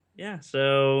Yeah.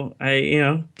 So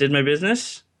I, did my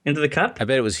business into the cup. I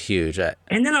bet it was huge.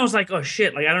 And then I was like, oh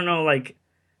shit, like I don't know like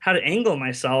how to angle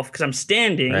myself because I'm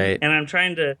standing Right? and I'm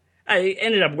trying to I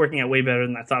ended up working out way better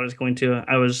than I thought I was going to.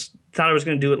 Thought I was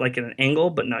going to do it like at an angle,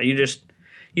 but no, you just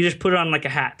put it on like a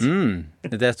hat.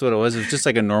 That's what it was. It was just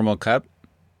like a normal cup.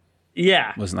 Yeah.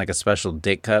 It wasn't like a special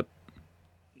dick cup.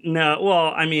 No,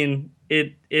 well, I mean,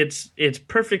 it's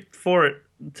perfect for it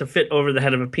to fit over the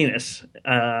head of a penis.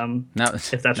 Not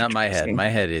If that's not what my you're head. asking. My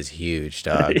head is huge,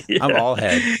 dog. Yeah. I'm all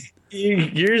head.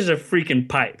 Yours is a freaking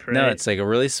pipe, right? No, it's like a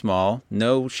really small,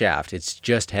 no shaft. It's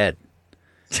just head.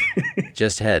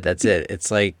 Just head. That's it.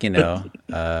 It's like, like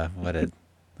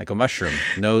a mushroom.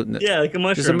 No, Yeah, like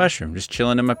a just a mushroom. mushroom, just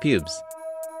chilling in my pubes.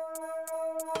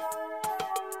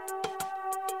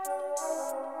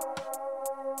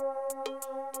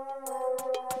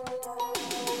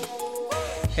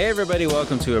 Hey everybody,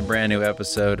 welcome to a brand new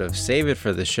episode of Save It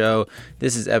for the Show.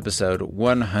 This is episode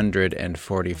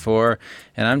 144,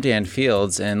 and I'm Dan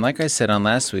Fields, and like I said on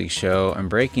last week's show, I'm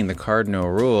breaking the cardinal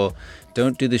rule.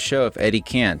 Don't do the show if Eddie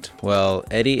can't. Well,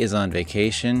 Eddie is on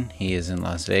vacation. He is in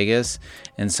Las Vegas,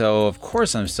 and so of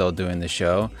course I'm still doing the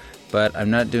show, but I'm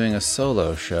not doing a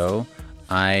solo show.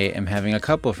 I am having a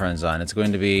couple friends on. It's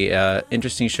going to be an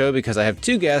interesting show because I have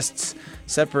two guests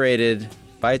separated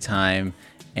by time.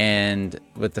 And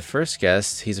with the first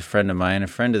guest, he's a friend of mine, a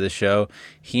friend of the show.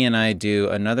 He and I do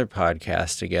another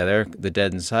podcast together, the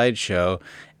Dead Inside Show.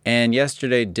 And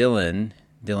yesterday, Dylan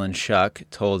Shuck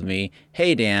told me,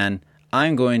 "Hey, Dan,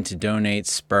 I'm going to donate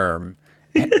sperm."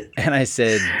 And I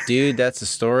said, "Dude, that's a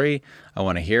story. I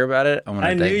want to hear about it.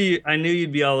 I knew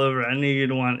you'd be all over it. I knew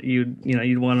you'd want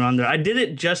it on there. I did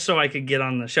it just so I could get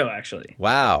on the show, actually.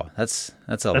 Wow, that's a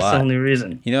That's lot. the only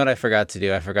reason. You know what I forgot to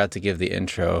do? I forgot to give the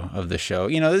intro of the show.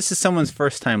 This is someone's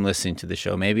first time listening to the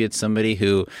show. Maybe it's somebody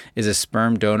who is a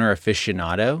sperm donor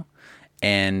aficionado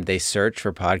and they search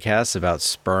for podcasts about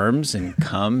sperms and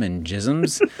cum and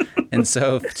jisms. And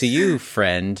so to you,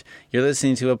 friend, you're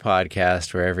listening to a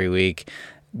podcast where every week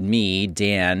me,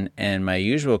 Dan, and my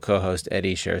usual co-host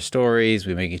Eddie share stories.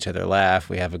 We make each other laugh.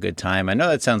 We have a good time. I know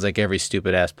that sounds like every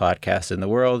stupid-ass podcast in the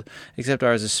world, except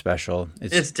ours is special.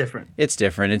 It's different. It's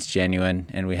different. It's genuine,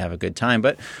 and we have a good time.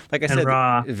 But like I said,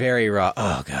 raw. very raw.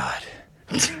 Oh, God.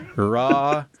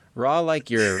 Raw like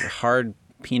your hard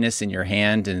penis in your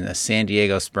hand in a San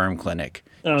Diego sperm clinic.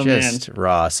 Oh, Just man.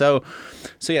 raw. So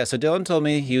Dylan told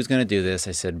me he was going to do this.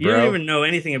 I said, You bro. don't even know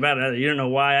anything about it either. You don't know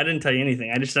why. I didn't tell you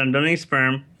anything. I just said I'm donating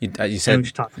sperm. You And said we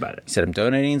should talk about it. He said, I'm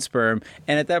donating sperm.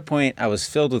 And at that point, I was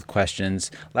filled with questions.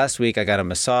 Last week, I got a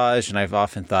massage, and I've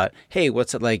often thought, hey,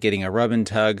 what's it like getting a rub and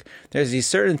tug? There's these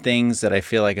certain things that I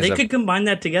feel like They could combine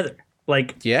that together.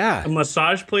 Like Yeah. a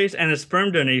massage place and a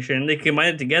sperm donation. They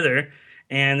combine it together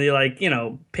and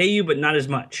they pay you, but not as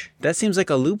much. That seems like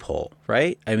a loophole,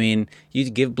 right? I mean, you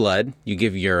give blood, you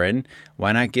give urine.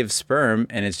 Why not give sperm,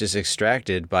 and it's just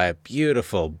extracted by a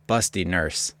beautiful, busty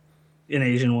nurse? An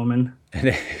Asian woman.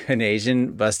 An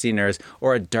Asian, busty nurse,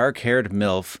 or a dark-haired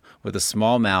MILF with a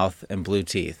small mouth and blue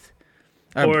teeth.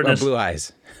 Or blue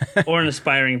eyes. Or an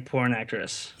aspiring porn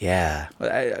actress. Yeah.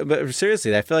 But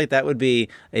seriously, I feel like that would be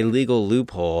a legal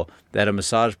loophole that a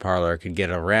massage parlor could get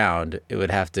around.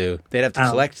 They'd have to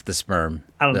collect the sperm.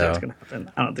 I don't think it's going to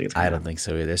happen. I don't think it's going to I don't think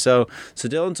so either. So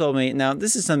Dylan told me, now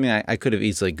this is something I could have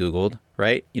easily Googled,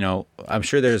 right? I'm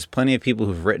sure there's plenty of people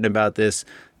who've written about this,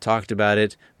 talked about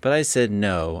it, but I said,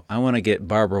 no, I want to get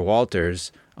Barbara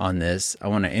Walters on this. I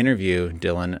want to interview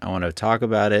Dylan. I want to talk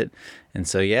about it. And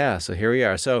so here we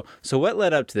are. So what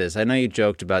led up to this? I know you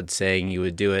joked about saying you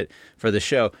would do it for the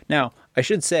show. Now, I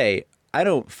should say, I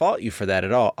don't fault you for that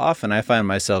at all. Often I find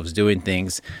myself doing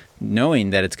things knowing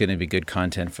that it's going to be good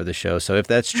content for the show. So if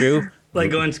that's true...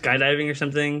 Like going skydiving or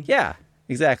something? Yeah,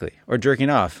 exactly. Or jerking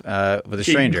off with a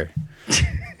stranger.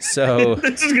 So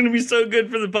this is going to be so good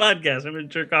for the podcast. I'm going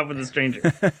to jerk off with a stranger.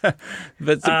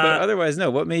 but otherwise, no.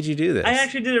 What made you do this? I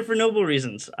actually did it for noble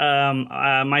reasons.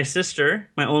 My sister,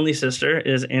 my only sister,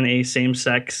 is in a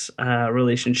same-sex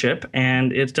relationship,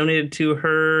 and it's donated to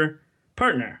her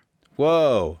partner.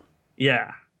 Whoa.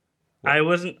 Yeah. I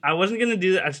wasn't going to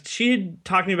do that. She had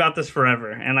talked to me about this forever,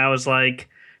 and I was like,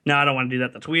 no, I don't want to do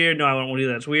that. That's weird. No, I don't want to do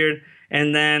that. That's weird.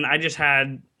 And then I just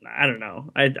had, I don't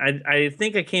know. I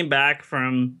think I came back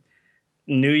from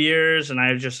New Year's and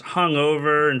I was just hung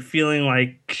over and feeling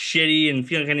like shitty and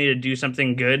feeling like I needed to do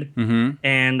something good. Mm-hmm.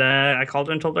 And I called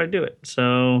her and told her I'd do it.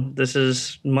 So this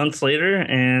is months later,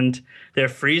 and they're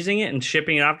freezing it and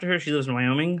shipping it off to her. She lives in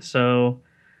Wyoming, so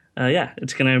yeah,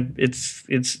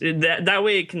 that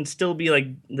way it can still be like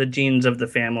the genes of the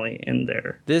family in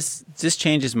there. This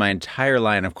changes my entire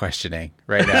line of questioning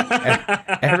right now.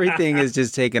 Everything is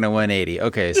just taking a 180.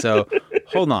 Okay, so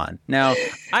hold on. Now,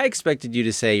 I expected you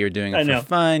to say you're doing it for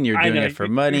fun, you're doing it for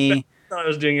money. I thought I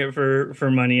was doing it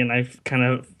for money, and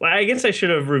I guess I should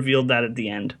have revealed that at the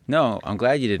end. No, I'm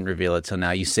glad you didn't reveal it till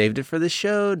now. You saved it for the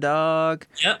show, dog.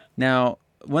 Yep. Now,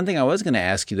 one thing I was going to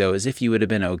ask you, though, is if you would have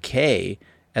been okay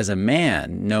as a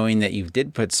man, knowing that you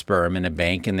did put sperm in a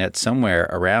bank and that somewhere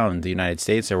around the United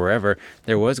States or wherever,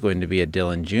 there was going to be a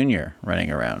Dylan Jr. running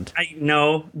around. I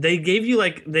know. They gave you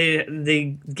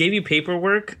they gave you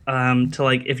paperwork to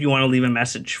like if you want to leave a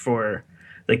message for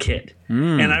the kid.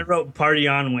 And I wrote "Party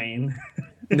on, Wayne."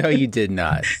 No, you did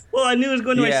not. Well, I knew it was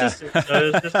going to my sister. So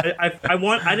it was just,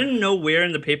 I didn't know where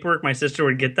in the paperwork my sister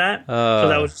would get that. So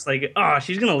that was just like, oh,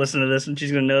 she's going to listen to this and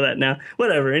she's going to know that now.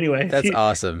 Whatever. Anyway. That's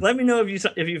awesome. Let me know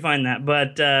if you find that.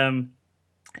 But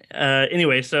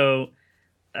anyway, so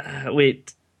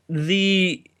wait.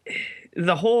 The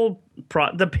whole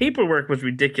the paperwork was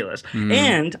ridiculous.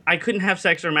 And I couldn't have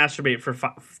sex or masturbate for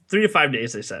 3 to 5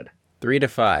 days, they said. 3 to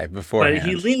 5 beforehand. But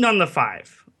he leaned on the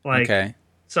 5. Like, okay.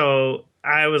 So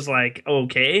I was like,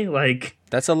 okay, like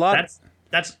that's a lot.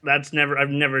 That's never. I've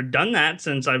never done that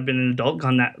since I've been an adult.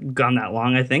 Gone that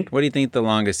long, I think. What do you think the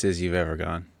longest is you've ever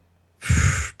gone?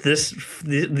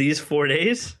 These 4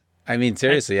 days. I mean,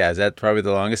 seriously, yeah. Is that probably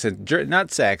the longest?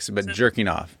 Not sex, but jerking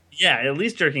off. Yeah, at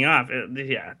least jerking off.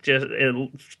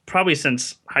 Probably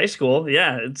since high school.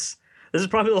 Yeah, this is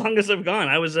probably the longest I've gone.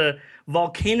 I was a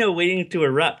volcano waiting to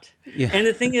erupt. Yeah. And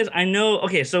the thing is, I know,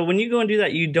 okay, so when you go and do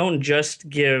that, you don't just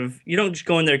go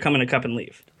in there, come in a cup and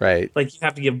leave. Right. Like you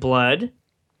have to give blood.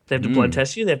 They have to blood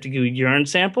test you. They have to do a urine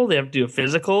sample. They have to do a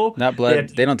physical. Not blood.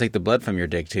 They don't take the blood from your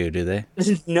dick too, do they?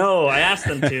 No, I asked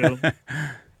them to.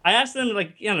 I asked them,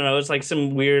 like, I don't know, it's like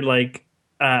some weird, like,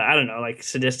 I don't know, like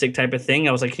sadistic type of thing.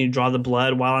 I was like, can you draw the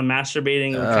blood while I'm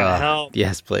masturbating? It would kind of help.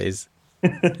 Yes, please.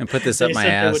 And put this up my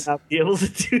ass. They would not be able to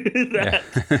do that.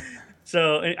 Yeah.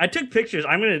 So I took pictures.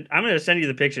 I'm gonna send you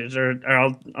the pictures, or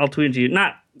I'll tweet it to you.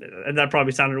 Not that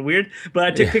probably sounded weird, but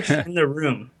I took pictures in the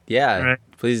room. Yeah, right?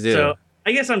 Please do. So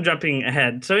I guess I'm jumping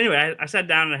ahead. So anyway, I sat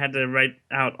down and I had to write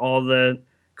out all the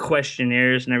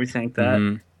questionnaires and everything like that.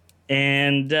 Mm-hmm.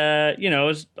 And it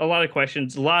was a lot of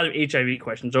questions, a lot of HIV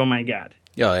questions. Oh my God!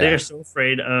 Oh, yeah. They're so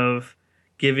afraid of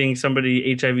giving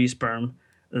somebody HIV sperm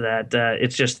that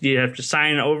it's just you have to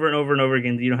sign over and over and over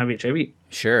again that you don't have HIV.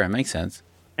 Sure, it makes sense.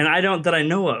 And I don't that I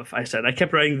know of. I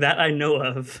kept writing that I know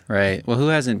of. Right. Well, who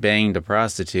hasn't banged a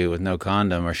prostitute with no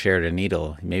condom or shared a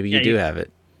needle? Maybe you do have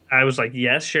it. I was like,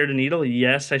 yes, shared a needle.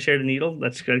 Yes, I shared a needle.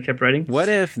 That's good. I kept writing. What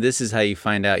if this is how you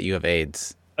find out you have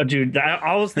AIDS? Oh, dude, all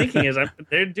I was thinking is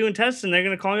they're doing tests and they're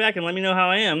going to call me back and let me know how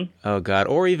I am. Oh, God.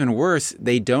 Or even worse,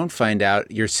 they don't find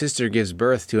out your sister gives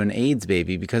birth to an AIDS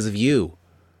baby because of you.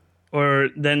 Or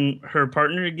then her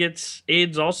partner gets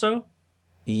AIDS also?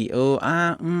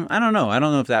 I don't know. I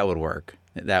don't know if that would work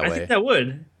that way. I think that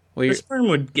would. Well, your sperm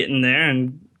would get in there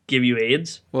and give you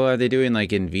AIDS. Well, are they doing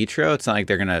like in vitro? It's not like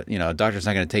they're going to, a doctor's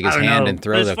not going to take his hand and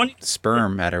throw the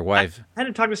sperm at her wife. I had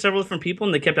to talk to several different people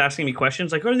and they kept asking me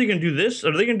questions like, are they going to do this?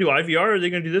 Are they going to do IVR? Are they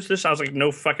going to do this? I was like,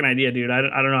 no fucking idea, dude. I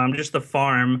don't know. I'm just the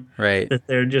farm. Right. That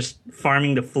they're just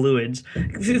farming the fluids.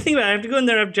 Think about it. I have to go in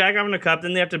there, I have to jack off in a cup,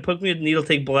 then they have to poke me with a needle,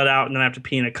 take blood out, and then I have to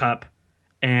pee in a cup.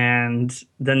 And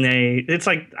then it's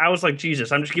like, I was like,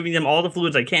 Jesus, I'm just giving them all the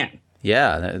fluids I can.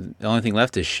 Yeah, the only thing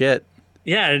left is shit.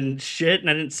 Yeah, I didn't shit and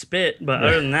I didn't spit, but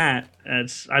other than that,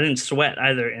 I didn't sweat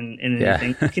either in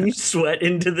anything. Yeah. Can you sweat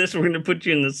into this? We're going to put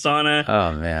you in the sauna.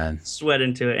 Oh, man. Sweat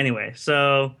into it. Anyway,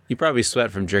 so... You probably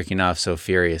sweat from jerking off so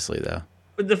furiously, though.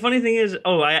 But the funny thing is,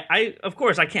 I of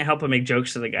course, I can't help but make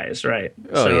jokes to the guys, right?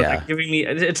 Oh, so, yeah. Like, giving me...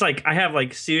 It's like, I have,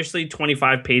 like, seriously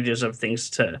 25 pages of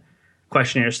things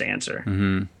questionnaires to answer.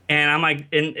 Mm-hmm. And I'm like,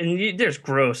 and there's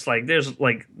gross, like there's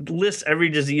like lists every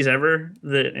disease ever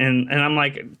and I'm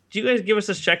like, do you guys give us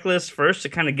this checklist first to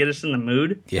kind of get us in the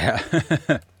mood? Yeah.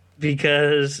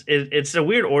 Because it's a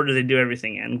weird order they do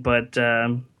everything in, but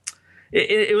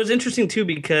it was interesting too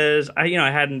because I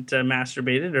hadn't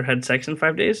masturbated or had sex in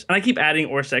 5 days, and I keep adding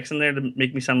or sex in there to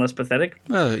make me sound less pathetic.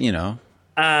 Well,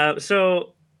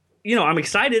 So. I'm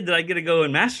excited that I get to go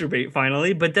and masturbate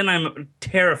finally, but then I'm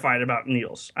terrified about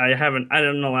needles. I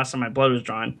don't know last time my blood was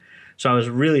drawn, so I was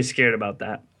really scared about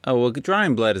that. Oh, well,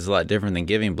 drawing blood is a lot different than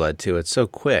giving blood, too. It's so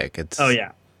quick. Oh,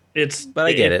 yeah. But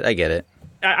I get it.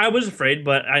 I was afraid,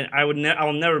 but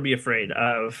I'll never be afraid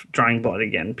of drawing blood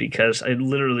again because I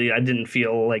didn't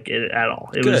feel like it at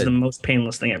all. It was the most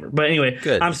painless thing ever. But anyway,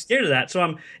 I'm scared of that.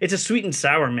 So it's a sweet and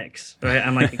sour mix, right?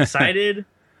 I'm like excited.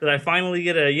 that I finally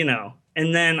get a,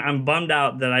 and then I'm bummed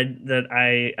out that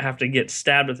I have to get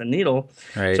stabbed with a needle.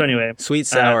 Right. So anyway, Sweet,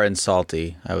 sour, and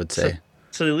salty, I would say.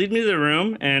 So they lead me to the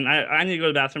room, and I need to go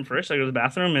to the bathroom first. I go to the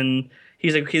bathroom, and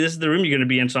he's like, okay, this is the room you're going to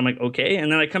be in. So I'm like, okay.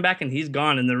 And then I come back, and he's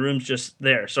gone, and the room's just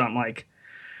there. So I'm like,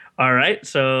 all right.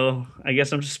 So I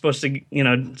guess I'm just supposed to,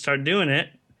 start doing it.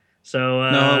 So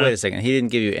no, wait a second. He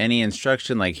didn't give you any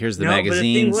instruction, like, here's the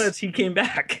magazines? But the thing was, he came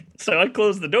back. So I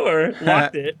closed the door,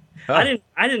 locked it. Oh. I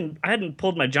hadn't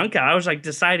pulled my junk out. I was like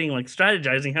deciding, like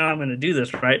strategizing how I'm going to do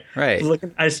this, right? Right.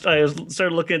 I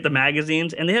started looking at the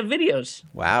magazines, and they have videos.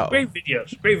 Wow. Great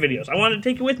videos. I wanted to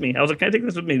take it with me. I was like, can I take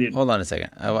this with me, dude? Hold on a second.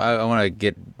 I want to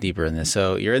get deeper in this.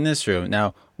 So you're in this room.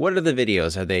 Now, what are the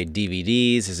videos? Are they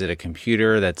DVDs? Is it a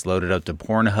computer that's loaded up to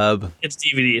Pornhub? It's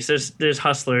DVDs. There's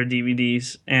Hustler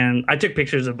DVDs, and I took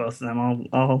pictures of both of them.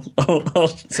 I'll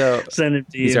send it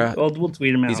to you. We'll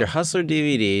tweet them out. These are Hustler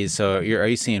DVDs. So are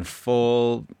you seeing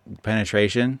full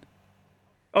penetration?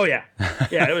 Oh yeah.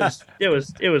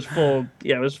 It was full.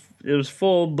 Yeah, it was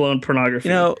full blown pornography.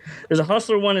 There's a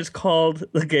Hustler one. It's called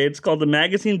the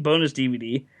Magazine Bonus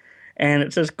DVD, and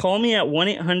it says call me at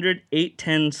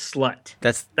 1-800-810-SLUT.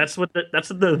 That's what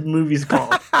the movie's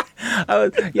called.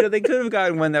 They could have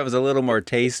gotten one that was a little more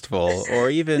tasteful, or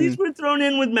even these were thrown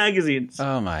in with magazines.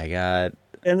 Oh my god.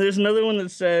 And there's another one that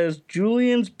says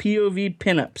Julian's POV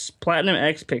Pinups, Platinum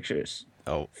X Pictures.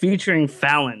 Oh. Featuring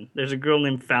Fallon. There's a girl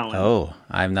named Fallon. Oh,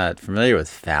 I'm not familiar with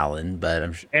Fallon, but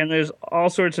I'm sure. And there's all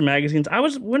sorts of magazines. I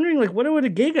was wondering, like, what would a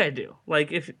gay guy do?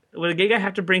 Like, would a gay guy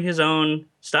have to bring his own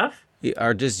stuff?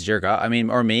 Or just jerk off. I mean,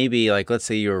 or maybe, like, let's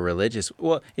say you were religious.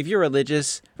 Well, if you're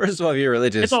religious, first of all, if you're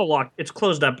religious... It's all locked. It's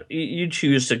closed up. You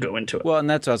choose to go into it. Well, and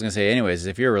that's what I was going to say. Anyways,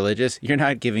 if you're religious, you're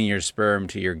not giving your sperm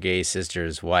to your gay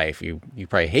sister's wife. You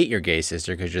probably hate your gay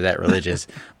sister because you're that religious.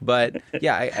 But,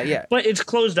 yeah. But it's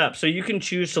closed up, so you can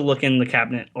choose to look in the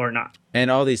cabinet or not.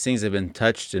 And all these things have been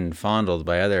touched and fondled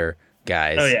by other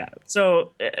guys. Oh, yeah.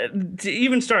 So, to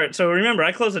even start, so remember,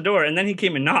 I closed the door, and then he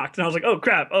came and knocked, and I was like, oh,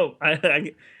 crap. Oh,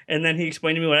 and then he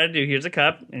explained to me what I do. Here's a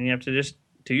cup, and you have to just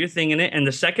do your thing in it. And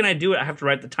the second I do it, I have to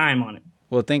write the time on it.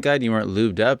 Well, thank God you weren't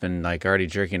lubed up and like already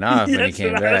jerking off when you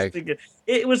came back.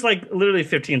 It was like literally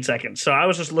 15 seconds. So I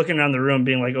was just looking around the room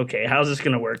being like, okay, how's this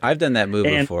going to work? I've done that move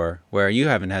before where you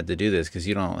haven't had to do this because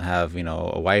you don't have,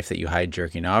 a wife that you hide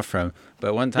jerking off from.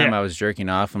 But one time I was jerking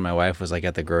off when my wife was like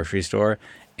at the grocery store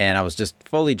and I was just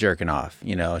fully jerking off,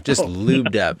 just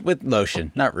lubed up with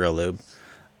lotion, not real lube.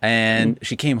 And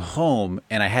she came home,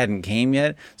 and I hadn't came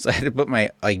yet, so I had to put my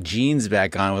jeans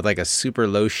back on with like a super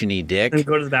lotiony dick. And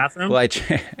go to the bathroom? Well, I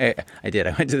did.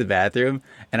 I went to the bathroom,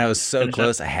 and I was so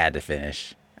close, I had to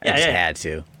finish. I just had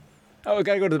to. Oh, I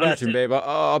gotta go to the bathroom, babe.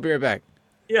 I'll be right back.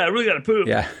 Yeah, I really gotta poop.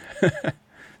 Yeah.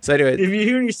 So anyway, if you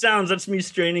hear any sounds, that's me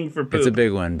straining for poop. It's a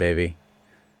big one, baby.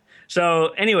 So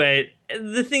anyway,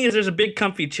 the thing is, there's a big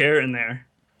comfy chair in there.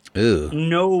 Ooh.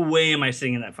 No way am I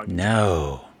sitting in that fucking chair.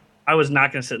 No. I was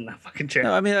not going to sit in that fucking chair.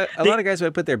 No, I mean, a lot of guys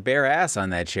would put their bare ass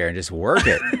on that chair and just work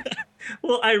it.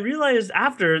 Well, I realized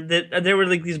after that there were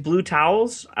like these blue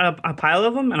towels, a pile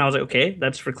of them, and I was like, okay,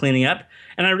 that's for cleaning up.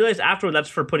 And I realized afterward that's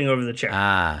for putting over the chair.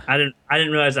 Ah. I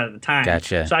didn't realize that at the time.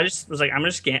 Gotcha. So I just was like, I'm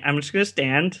just going to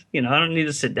stand. I don't need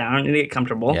to sit down. I need to get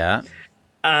comfortable. Yeah.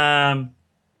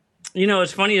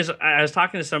 What's funny is I was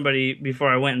talking to somebody before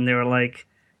I went, and they were like,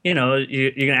 you're going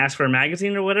to ask for a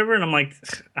magazine or whatever? And I'm like,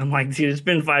 dude, it's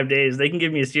been 5 days. They can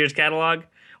give me a Sears catalog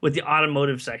with the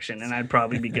automotive section, and I'd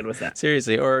probably be good with that.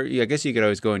 Seriously. Or I guess you could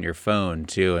always go on your phone,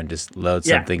 too, and just load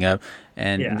something up.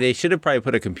 And they should have probably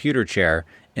put a computer chair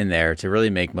in there to really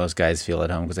make most guys feel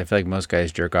at home, because I feel like most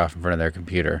guys jerk off in front of their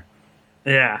computer.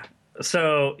 Yeah.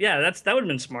 So, that would have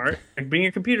been smart. Like, bring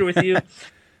your computer with you.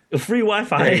 Free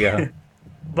Wi-Fi. There you go.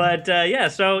 But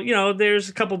so there's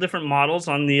a couple different models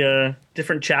on the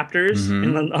different chapters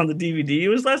on the DVD. It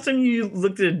was last time you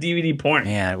looked at a DVD porn.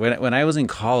 Yeah, when I was in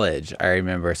college, I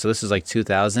remember. So this was like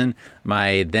 2000.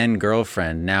 My then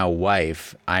girlfriend, now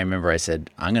wife, I remember I said,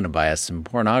 I'm going to buy us some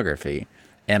pornography.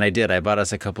 And I did. I bought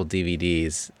us a couple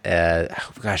DVDs.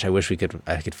 Gosh, I wish I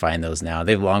could find those now.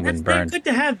 They've long been burned.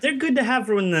 They're good to have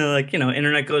for when the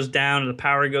internet goes down or the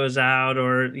power goes out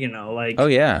or Oh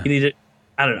yeah. You need it.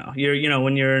 I don't know.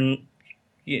 When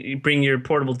you bring your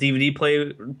portable DVD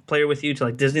player with you to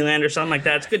like Disneyland or something like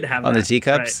that. It's good to have on the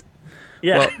teacups. Right.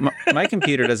 Yeah. Well, my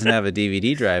computer doesn't have a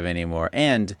DVD drive anymore,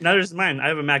 and neither does mine. I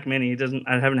have a Mac Mini.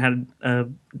 I haven't had a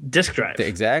disk drive.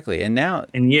 Exactly, and now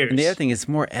in years. And the other thing is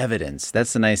more evidence.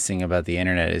 That's the nice thing about the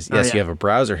internet is you have a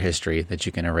browser history that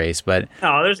you can erase, but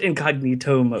there's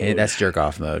incognito mode. That's jerk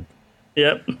off mode.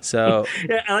 Yep. So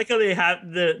I like how they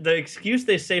have the excuse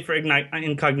they say for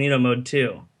incognito mode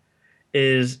too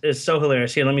is so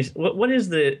hilarious. Here, let me. What is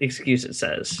the excuse it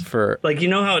says? For Like, you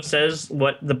know how it says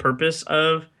what the purpose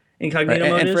of right, incognito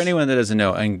mode and is? for anyone that doesn't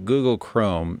know, on Google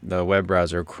Chrome, the web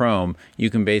browser Chrome, you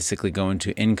can basically go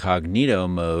into incognito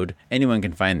mode. Anyone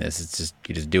can find this. It's just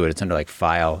you just do it. It's under like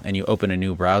File, and you open a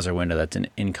new browser window that's in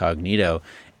incognito,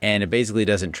 and it basically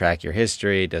doesn't track your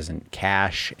history, it doesn't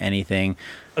cache anything.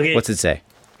 Okay. What's it say?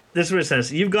 This is what it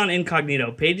says. You've gone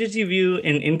incognito. Pages you view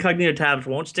in incognito tabs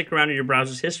won't stick around in your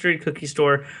browser's history, cookie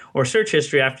store, or search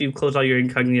history after you close all your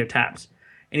incognito tabs.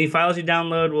 Any files you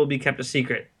download will be kept a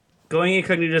secret. Going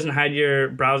incognito doesn't hide your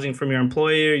browsing from your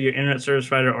employer, your internet service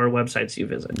provider, or websites you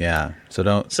visit. Yeah. So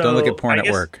don't look at porn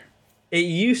at work. It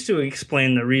used to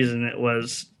explain the reason it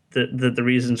was the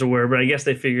reasons were, but I guess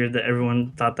they figured that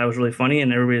everyone thought that was really funny,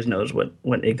 and everybody knows what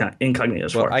incognito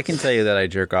is for. Well, I can tell you that I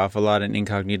jerk off a lot in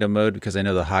incognito mode because I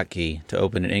know the hotkey to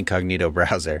open an incognito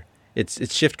browser.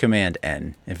 It's Shift Command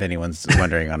N, if anyone's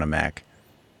wondering on a Mac.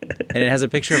 And it has a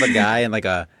picture of a guy and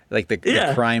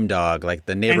the crime dog, like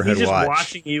the Neighborhood and he's just Watch.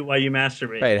 watching you while you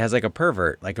masturbate. Right, it has like a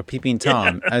pervert, like a peeping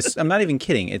Tom. I'm not even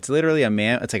kidding. It's literally a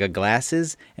man. It's like a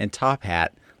glasses and top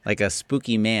hat, like a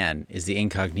spooky man is the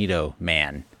incognito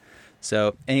man.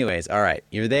 So, anyways, all right,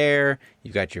 you're there.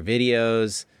 You've got your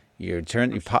videos. You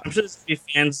pop. I'm sure there's a few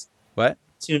fans. What?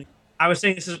 Soon. I was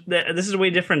saying this is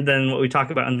way different than what we talk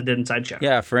about on the Dead Inside show.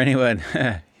 Yeah, for anyone.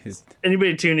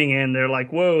 Anybody tuning in, they're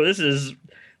like, "Whoa, this is."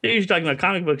 They're usually talking about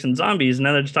comic books and zombies.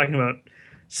 Now they're just talking about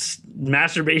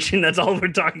masturbation. That's all we're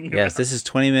talking about. Yes, this is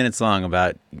 20 minutes long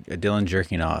about Dylan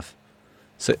jerking off.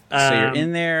 So you're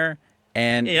in there.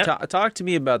 And talk to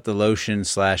me about the lotion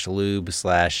 / lube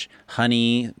 /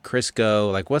 honey,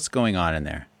 Crisco. Like, what's going on in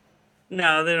there?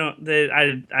 No, they don't.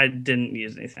 I didn't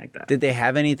use anything like that. Did they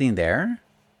have anything there?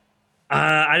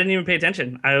 I didn't even pay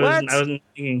attention. I wasn't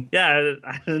thinking. Yeah,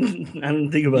 I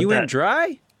didn't think about that. You went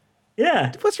dry?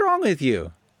 Yeah. What's wrong with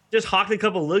you? Just hawked a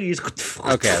couple loogies.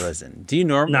 Okay, listen. Do you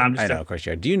normally? No, I know, of course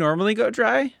you are. Do you normally go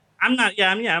dry? I'm not.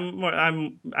 Yeah,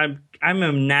 I'm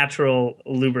a natural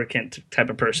lubricant type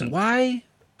of person. Why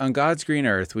on God's green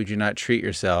earth would you not treat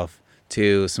yourself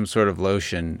to some sort of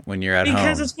lotion when you're at home?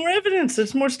 Because it's more evidence.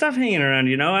 It's more stuff hanging around.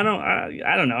 You know, I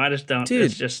don't know. I just don't. Dude,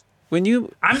 it's just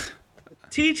I'm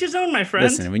to each his own, my friend.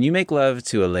 Listen, when you make love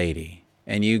to a lady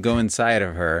and you go inside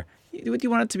of her, do you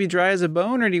want it to be dry as a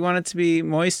bone, or do you want it to be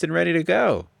moist and ready to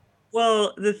go?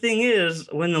 Well, the thing is,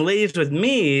 when the lady's with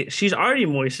me, she's already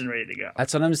moist and ready to go.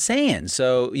 That's what I'm saying.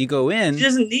 So you go in. She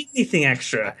doesn't need anything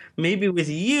extra. Maybe with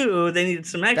you, they need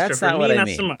some extra. That's not what I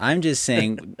mean. So I'm just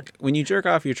saying, when you jerk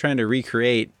off, you're trying to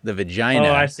recreate the vagina.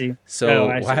 Oh, I see. So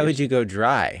why would you go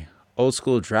dry? Old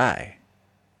school dry.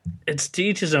 It's to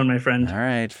each his own, my friend. All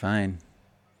right, fine.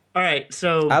 All right,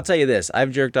 so I'll tell you this.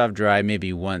 I've jerked off dry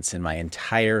maybe once in my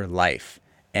entire life.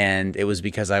 And it was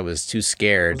because I was too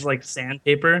scared. It was like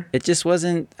sandpaper? It just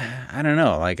wasn't, I don't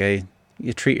know,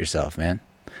 you treat yourself, man.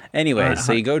 Anyway,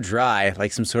 so you go dry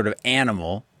like some sort of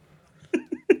animal,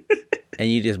 and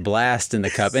you just blast in the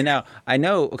cup. And now, I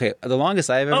know, okay, the longest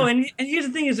I've ever... Oh, and here's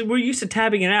the thing is we're used to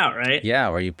tabbing it out, right? Yeah,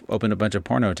 where you open a bunch of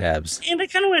porno tabs. And I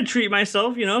kind of want to treat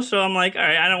myself, so I'm like, all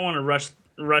right, I don't want to rush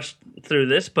through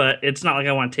this, but it's not like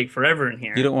I want to take forever in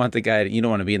here. You don't want you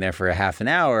don't want to be in there for a half an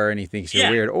hour and he thinks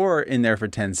you're weird, or in there for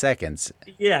 10 seconds.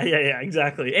 Yeah,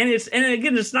 exactly. And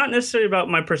again, it's not necessarily about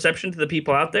my perception to the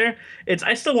people out there.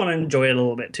 I still want to enjoy it a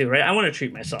little bit too, right? I want to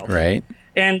treat myself. Right.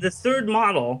 And the third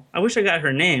model, I wish I got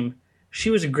her name. She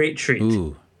was a great treat.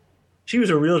 Ooh. She was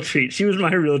a real treat. She was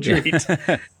my real treat.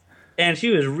 And she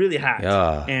was really hot.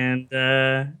 Yeah.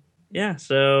 And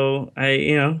so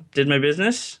I, did my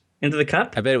business. Into the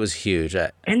cup. I bet it was huge.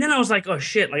 And then I was like, oh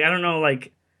shit, I don't know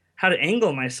how to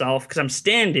angle myself because I'm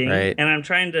standing right. And I'm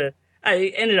trying to.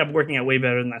 I ended up working out way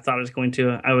better than I thought I was going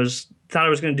to. Thought I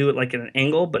was going to do it like at an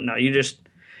angle, but no, you just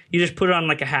put it on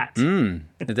like a hat.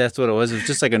 That's what it was. It was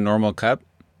just like a normal cup.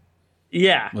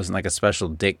 Yeah. It wasn't like a special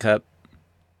dick cup.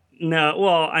 No,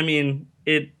 well, I mean,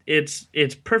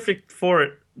 it's perfect for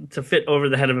it to fit over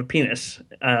the head of a penis.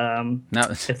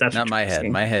 Not my head.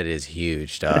 My head is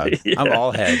huge, dog. Yeah. I'm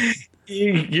all head.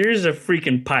 Yours a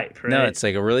freaking pipe, right? No, it's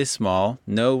like a really small,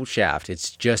 no shaft.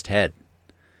 It's just head.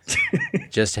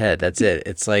 Just head. That's it.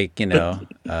 It's like, like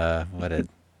a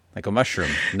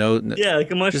mushroom. Yeah, like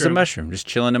a mushroom. Just a mushroom, just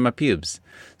chilling in my pubes.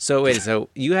 So wait, so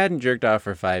you hadn't jerked off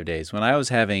for 5 days. When I was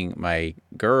having my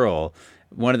girl,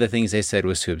 one of the things they said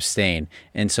was to abstain.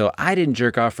 And so I didn't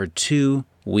jerk off for 2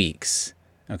 weeks.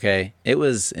 Okay, it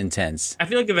was intense. I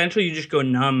feel like eventually you just go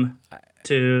numb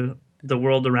to the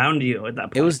world around you at that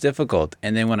point. It was difficult.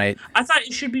 And then when I thought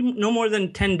it should be no more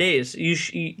than 10 days.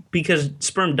 Because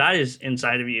sperm dies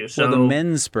inside of you. So well, the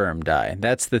men's sperm die.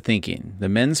 That's the thinking. The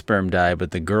men's sperm die,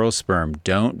 but the girl's sperm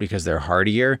don't because they're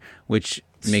hardier, which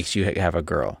makes you have a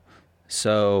girl.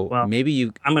 So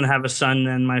maybe I'm going to have a son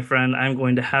then, my friend. I'm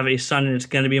going to have a son, and it's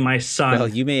going to be my son. Well,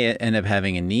 you may end up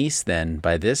having a niece then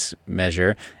by this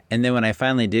measure. And then when I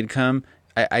finally did come,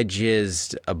 I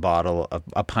jizzed a bottle of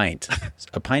a pint.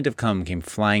 A pint of cum came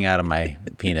flying out of my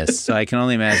penis. So I can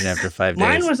only imagine after 5 days.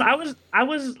 Mine was I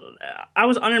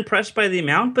was unimpressed by the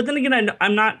amount, but then again,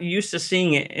 I'm not used to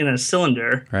seeing it in a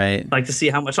cylinder, right? Like to see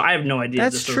how much. So I have no idea.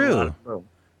 That's true.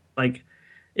 Like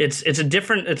it's a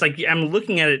different. It's like I'm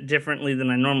looking at it differently than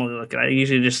I normally look at it. I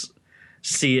usually just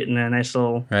see it in a nice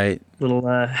little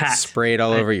hat. Spray it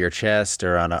all over your chest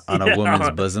or on a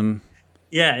woman's bosom.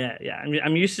 Yeah.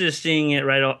 I'm used to just seeing it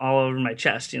right all over my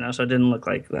chest, so it didn't look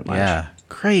like that much. Yeah,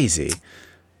 crazy.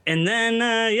 And then,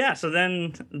 so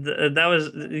then that was,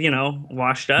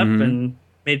 washed up and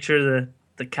made sure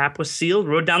the cap was sealed,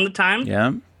 wrote down the time. Yeah.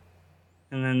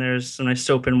 And then there's some nice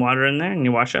soap and water in there, and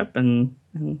you wash up. And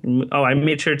I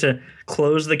made sure to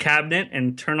close the cabinet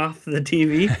and turn off the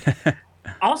TV.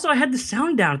 Also, I had the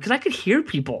sound down because I could hear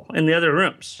people in the other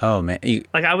rooms. Oh, man.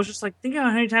 I was just like, think about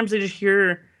how many times they just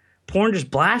hear porn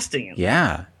just blasting.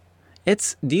 Yeah.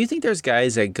 Do you think there's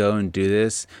guys that go and do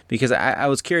this? Because I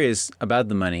was curious about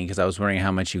the money because I was wondering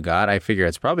how much you got. I figure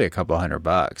it's probably a couple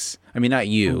 $100. I mean, not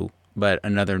you, but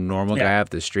another normal guy off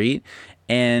the street.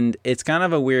 And it's kind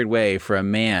of a weird way for a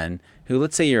man who,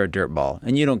 let's say you're a dirtball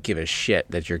and you don't give a shit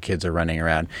that your kids are running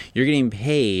around. You're getting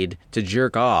paid to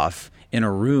jerk off in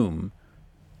a room.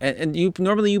 And you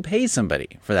pay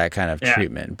somebody for that kind of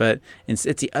treatment, but it's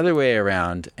the other way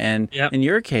around. And in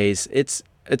your case, it's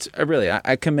really,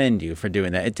 I commend you for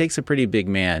doing that. It takes a pretty big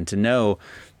man to know,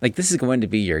 like, this is going to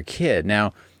be your kid.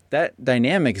 Now, that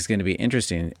dynamic is going to be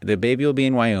interesting. The baby will be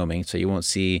in Wyoming, so you won't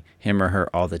see him or her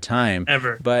all the time.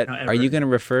 Ever. But No, ever. Are you going to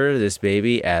refer to this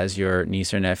baby as your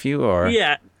niece or nephew? Or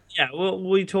Yeah. Well,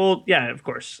 of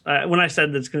course. When I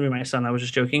said that's going to be my son, I was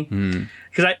just joking.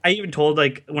 Because I even told,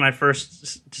 like, when I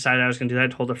first decided I was going to do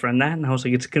that, I told a friend that, and I was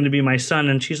like, it's going to be my son.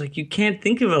 And she's like, you can't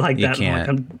think of it like that. Can't.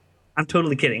 I'm like, I'm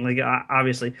totally kidding, like,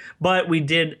 obviously. But we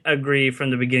did agree from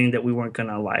the beginning that we weren't going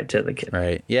to lie to the kid.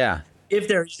 Right, yeah. If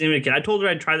there's even a kid. I told her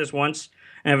I'd try this once,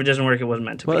 and if it doesn't work, it wasn't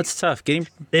meant to be. Well, it's tough.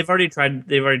 They've already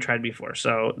tried before,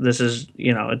 so this is,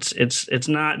 it's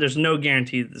not. There's no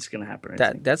guarantee that this is going to happen.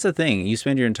 That's the thing. You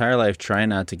spend your entire life trying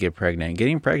not to get pregnant.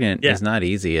 Getting pregnant is not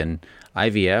easy, and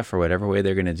IVF or whatever way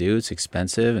they're going to do, it's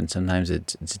expensive, and sometimes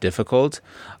it's difficult.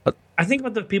 I think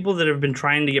about the people that have been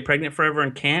trying to get pregnant forever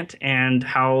and can't, and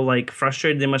how, like,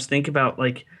 frustrated they must think about,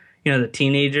 like, the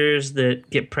teenagers that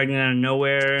get pregnant out of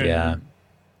nowhere. Yeah. And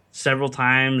several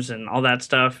times and all that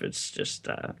stuff. It's just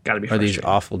got to be frustrating. Or these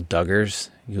awful duggars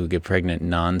who get pregnant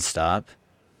nonstop.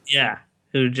 Yeah,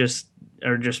 who just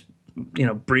are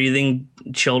breathing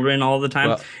children all the time.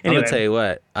 Well, anyway. I'm going to tell you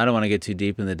what, I don't want to get too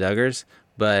deep in the duggars,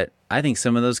 but I think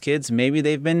some of those kids, maybe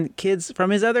they've been kids from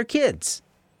his other kids.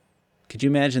 Could you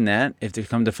imagine that? If they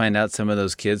come to find out some of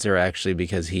those kids are actually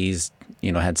because he's,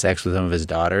 had sex with some of his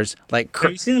daughters. Like,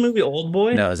 have you seen the movie Old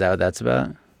Boy? No, is that what that's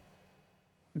about?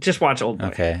 Just watch Old Boy.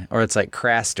 Okay. Or it's like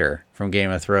Craster from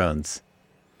Game of Thrones.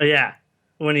 Yeah.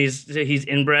 When he's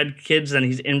inbred kids, then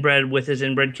he's inbred with his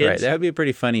inbred kids. Right. That would be a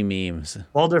pretty funny meme.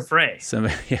 Walder Frey.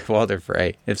 Walder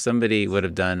Frey. If somebody would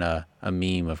have done a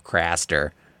meme of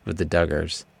Craster with the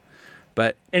Duggars.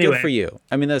 But anyway, good for you.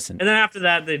 I mean, listen. And then after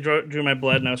that, they drew my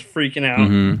blood, and I was freaking out.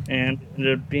 And it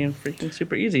ended up being freaking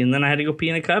super easy. And then I had to go pee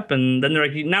in a cup. And then they're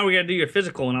like, now we got to do your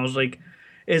physical. And I was like,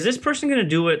 is this person going to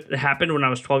do what happened when I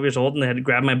was 12 years old and they had to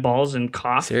grab my balls and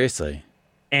cough? Seriously?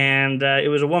 And it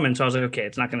was a woman, so I was like, okay,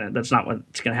 that's not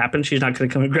what's going to happen. She's not going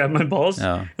to come and grab my balls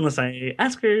unless I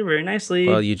ask her very nicely.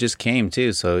 Well, you just came,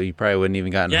 too, so you probably wouldn't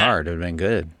even gotten hard. It would have been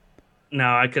good.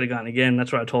 No, I could have gone again.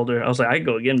 That's what I told her. I was like, I could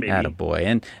go again, baby. Attaboy.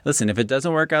 And listen, if it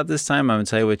doesn't work out this time, I'm going to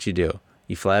tell you what you do.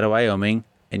 You fly to Wyoming,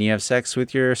 and you have sex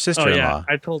with your sister-in-law. Oh,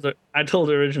 yeah. I told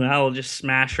her originally, I will just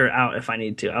smash her out if I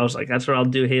need to. I was like, that's what I'll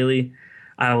do, Haley.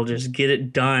 I will just get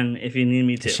it done if you need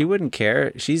me to. She wouldn't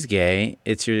care. She's gay.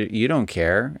 You don't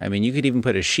care. I mean, you could even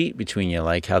put a sheet between you,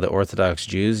 like how the Orthodox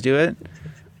Jews do it,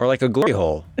 or like a glory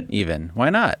hole, even. Why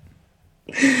not?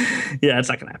 Yeah, it's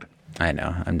not gonna happen. I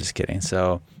know. I'm just kidding.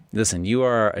 So, listen, you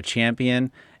are a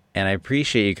champion, and I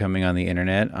appreciate you coming on the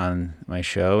internet on my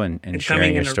show and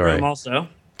sharing your story. Coming in a room also.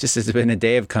 Just it's been a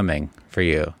day of coming for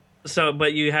you. So,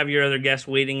 but you have your other guests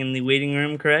waiting in the waiting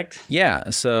room, correct?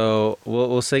 Yeah. So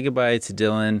we'll say goodbye to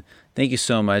Dylan. Thank you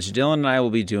so much. Dylan and I will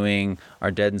be doing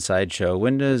our Dead Inside show.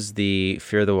 When does the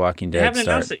Fear the Walking They Dead haven't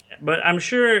start? announced it yet, but I'm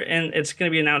sure, and it's going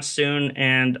to be announced soon.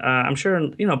 And I'm sure,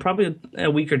 probably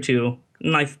a week or two,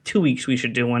 in like 2 weeks, we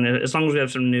should do one as long as we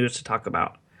have some news to talk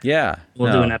about. Yeah.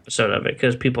 We'll do an episode of it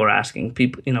because people are asking.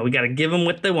 People, we got to give them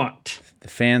what they want. The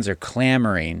fans are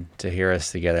clamoring to hear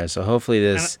us together, so hopefully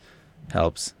this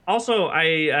helps. Also,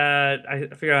 I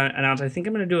figure I announced. I think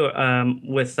I'm going to do it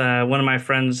with one of my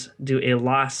friends. Do a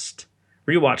Lost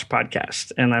rewatch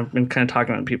podcast, and I've been kind of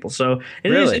talking to people. So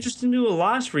it is interesting to do a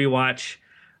Lost rewatch.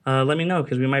 Let me know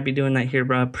because we might be doing that here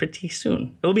pretty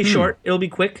soon. It'll be short. It'll be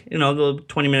quick. The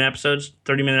 20-minute episodes,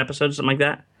 30-minute episodes, something like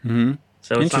that. Mm-hmm.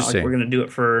 So it's not like we're going to do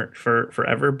it for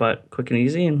forever, but quick and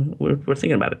easy, and we're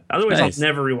thinking about it. Otherwise, I'll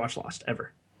never rewatch Lost,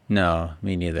 ever. No,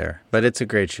 me neither. But it's a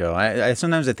great show. I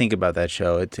sometimes I think about that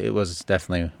show. It was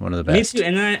definitely one of the best. Me too,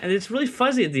 and it's really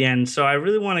fuzzy at the end, so I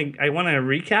really want a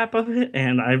recap of it,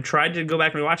 and I've tried to go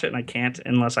back and rewatch it, and I can't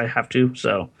unless I have to.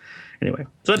 So anyway,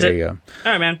 so that's it. There you go.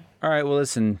 All right, man. All right, well,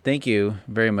 listen, thank you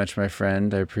very much, my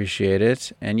friend. I appreciate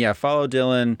it. And yeah, follow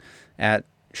Dylan at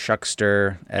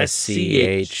Schuckster,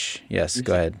 SCH. Yes,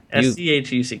 go ahead.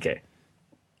 SCHUCK.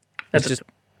 That's just,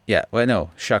 yeah, well, no,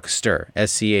 Schuckster,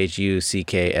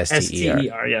 SCHUCKSTER.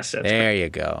 STER, yes. There you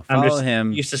go. Follow him.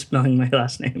 I'm used to spelling my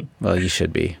last name. Well, you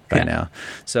should be by now.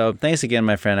 So thanks again,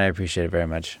 my friend. I appreciate it very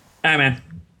much. All right, man.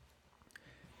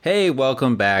 Hey,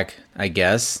 welcome back, I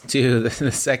guess, to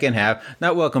the second half.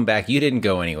 Not welcome back. You didn't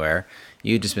go anywhere.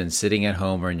 You've just been sitting at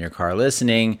home or in your car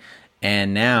listening.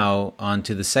 And now on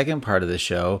to the second part of the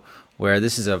show, where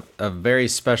this is a very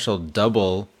special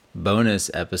double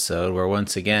bonus episode where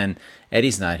once again,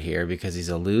 Eddie's not here because he's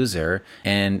a loser.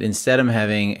 And instead I'm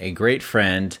having a great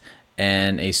friend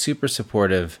and a super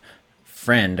supportive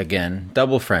friend, again,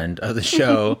 double friend of the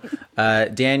show,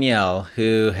 Danielle,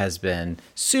 who has been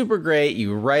super great.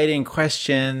 You write in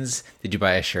questions. Did you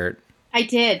buy a shirt? I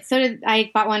did. So did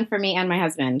I. Bought one for me and my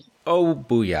husband. Oh,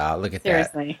 booyah. Look at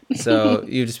Seriously. that. So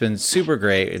you've just been super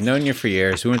great. I've known you for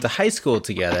years. We went to high school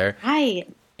together. Hi.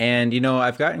 And,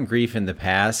 I've gotten grief in the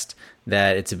past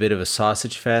that it's a bit of a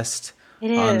sausage fest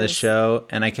on the show.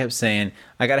 And I kept saying,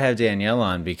 I got to have Danielle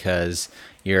on because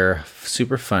you're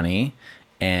super funny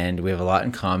and we have a lot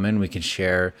in common. We can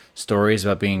share stories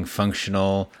about being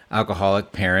functional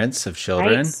alcoholic parents of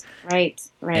children. Right.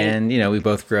 And, we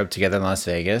both grew up together in Las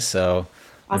Vegas. So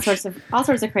all sorts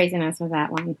of craziness with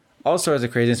that one. All sorts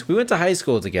of craziness. We went to high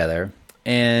school together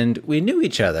and we knew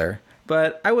each other,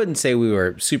 but I wouldn't say we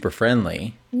were super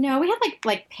friendly. No, we had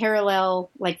like parallel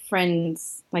friend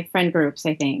groups,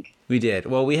 I think. We did.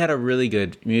 Well, we had a really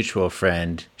good mutual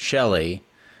friend, Shelly,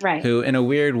 right? Who in a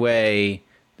weird way,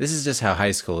 this is just how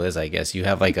high school is, I guess. You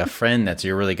have a friend that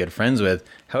you're really good friends with.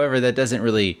 However, that doesn't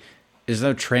really, there's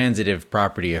no transitive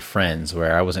property of friends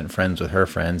where I wasn't friends with her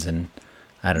friends and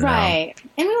I don't know. Right.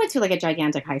 And we went to a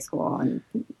gigantic high school and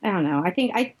I don't know. I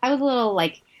think I was a little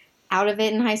out of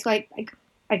it in high school.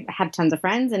 I had tons of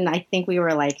friends and I think we were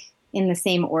in the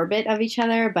same orbit of each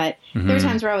other, but there were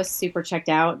times where I was super checked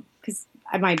out because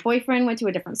my boyfriend went to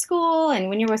a different school. And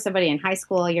when you're with somebody in high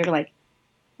school, you're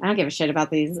I don't give a shit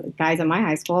about these guys in my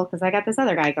high school because I got this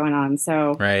other guy going on.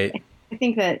 So right. I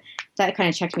think that kind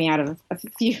of checked me out of a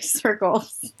few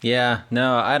circles. Yeah,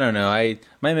 no, I don't know.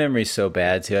 My memory's so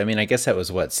bad too. I mean, I guess that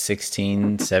was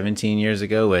 16, 17 years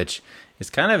ago, which is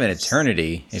kind of an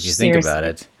eternity if you think about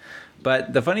it.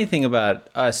 But the funny thing about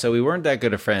us, so we weren't that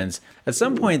good of friends. At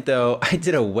some point, though, I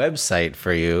did a website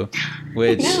for you,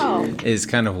 which is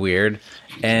kind of weird.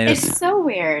 And it's so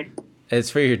weird.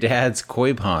 It's for your dad's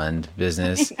koi pond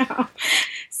business. I know.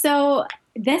 So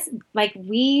this,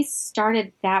 we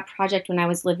started that project when I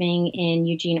was living in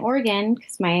Eugene, Oregon,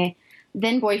 because my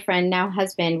then boyfriend, now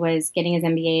husband, was getting his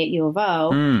MBA at U of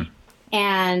O.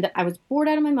 And I was bored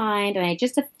out of my mind, and I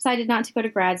just decided not to go to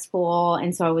grad school.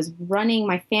 And so I was running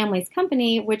my family's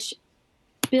company, which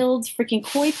builds freaking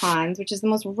koi ponds, which is the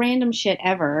most random shit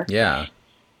ever. Yeah.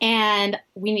 And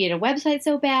we needed a website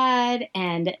so bad.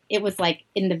 And it was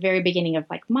in the very beginning of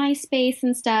MySpace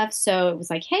and stuff. So it was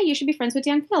hey, you should be friends with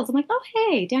Dan Fields. I'm oh,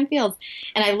 hey, Dan Fields.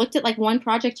 And I looked at one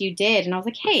project you did, and I was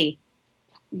hey,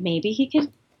 maybe he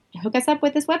could hook us up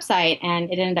with this website.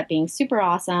 And it ended up being super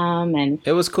awesome. And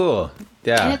it was cool.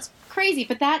 Yeah. And it's crazy.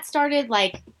 But that started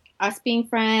us being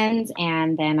friends.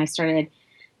 And then I started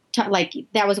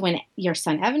that was when your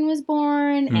son Evan was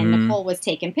born and Nicole was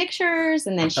taking pictures.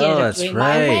 And then she ended up doing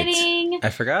my wedding. I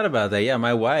forgot about that. Yeah.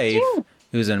 My wife,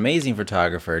 who's an amazing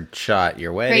photographer, shot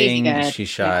your wedding. She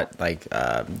shot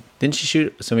didn't she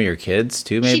shoot some of your kids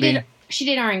too, maybe? She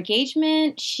did our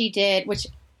engagement. She did, which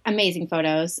amazing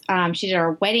photos. She did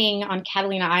our wedding on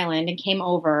Catalina Island and came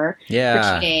over for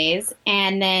Yeah. 2 days.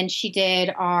 And then she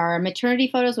did our maternity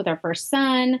photos with our first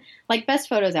son, like best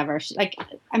photos ever.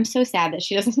 I'm so sad that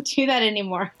she doesn't do that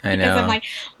anymore. I Because know. I'm like,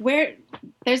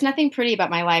 there's nothing pretty about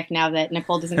my life now that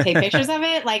Nicole doesn't take pictures of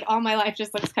it. Like all my life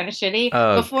just looks kind of shitty.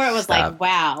 Oh, Before it was stop. like,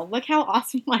 wow, look how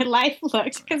awesome my life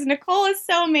looks. Because Nicole is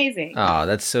so amazing. Oh,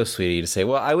 that's so sweet of you to say.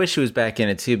 Well, I wish she was back in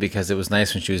it too because it was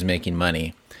nice when she was making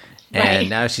money. And Right.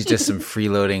 now she's just some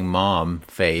freeloading mom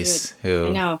face who,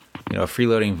 I know. a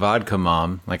freeloading vodka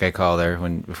mom, like I called her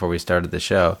before we started the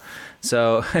show.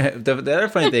 So the other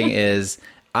funny thing is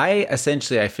I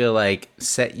feel like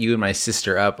set you and my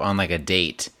sister up on like a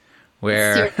date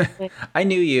where Seriously. I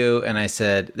knew you and I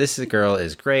said, this girl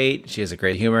is great. She has a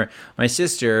great humor. My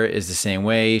sister is the same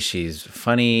way. She's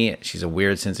funny. She's a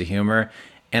weird sense of humor.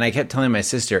 And I kept telling my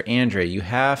sister, Andrea, you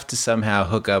have to somehow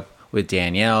hook up with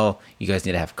Danielle. You guys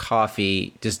need to have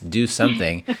coffee. Just do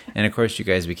something. And of course, you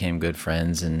guys became good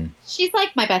friends. And She's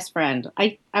like my best friend.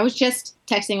 I was just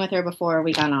texting with her before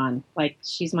we got on. Like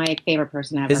she's my favorite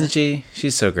person ever. isn't she?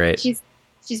 She's so great. She's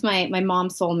my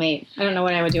mom's soulmate. I don't know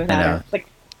what I would do I without know. her. Like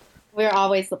we're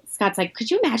always Scott's like, could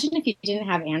you imagine if you didn't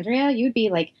have Andrea? You'd be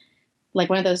like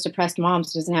one of those depressed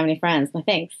moms who doesn't have any friends. No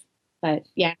thanks. But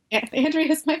yeah,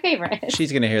 Andrea's my favorite.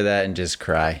 She's going to hear that and just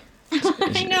cry.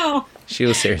 I know. She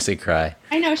will seriously cry.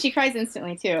 I know. She cries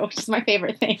instantly too, which is my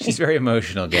favorite thing. She's a very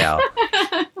emotional gal.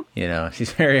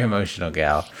 She's a very emotional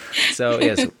gal. So,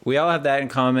 yes, we all have that in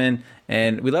common.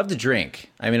 And we love to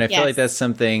drink. I mean, I feel Yes. like that's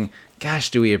something,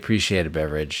 gosh, do we appreciate a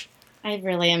beverage? I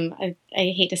really am. I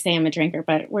hate to say I'm a drinker,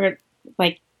 but we're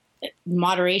like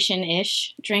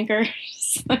moderation-ish drinkers.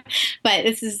 But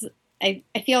this is, I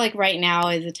feel like right now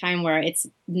is a time where it's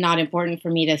not important for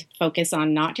me to focus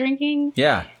on not drinking.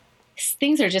 Yeah.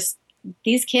 Things are just,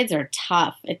 these kids are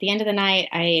tough. At the end of the night,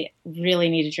 I really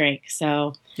need a drink.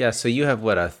 So Yeah, so you have,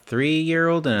 what, a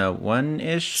 3-year-old and a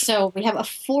 1-ish? we have a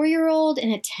 4-year-old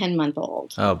and a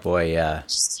 10-month-old. Oh, boy, yeah.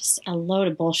 It's just a load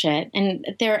of bullshit. And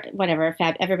they're, whatever,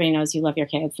 everybody knows you love your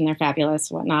kids and they're fabulous,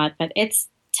 whatnot. But it's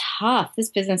tough. This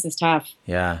business is tough.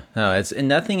 Yeah. No, and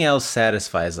nothing else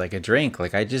satisfies like a drink.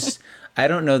 Like, I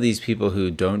don't know these people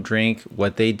who don't drink,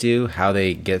 what they do, how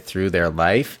they get through their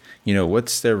life.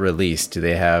 What's their release? Do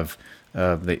they have...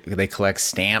 they collect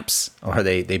stamps or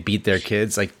they beat their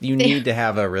kids. Like you need to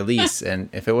have a release. And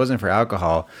if it wasn't for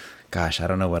alcohol, gosh, I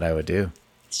don't know what I would do.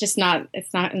 It's not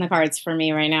in the cards for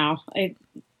me right now.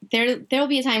 There'll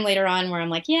be a time later on where I'm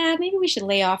like, yeah, maybe we should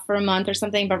lay off for a month or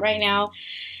something. But right now,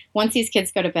 once these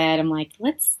kids go to bed, I'm like,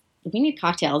 we need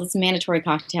cocktails. It's a mandatory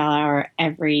cocktail hour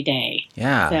every day.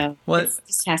 Yeah. So Well, it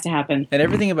just has to happen. and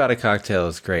everything about a cocktail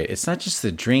is great. It's not just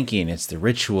the drinking, it's the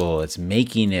ritual, it's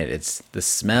making it, it's the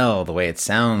smell, the way it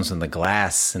sounds when the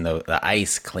glass and the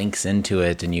ice clinks into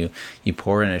it and you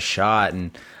pour in a shot.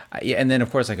 And then,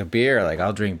 of course, like a beer, like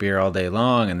I'll drink beer all day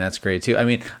long, and that's great too. I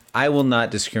mean, I will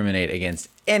not discriminate against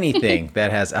anything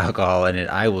that has alcohol in it.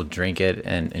 I will drink it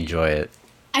and enjoy it.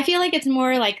 I feel like it's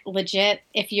more like legit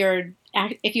if you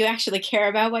actually care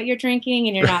about what you're drinking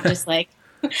and you're not just like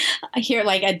you're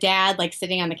like a dad like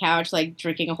sitting on the couch like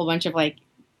drinking a whole bunch of like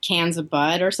cans of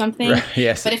Bud or something. Right,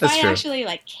 yes, but if that's I true. actually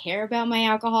like care about my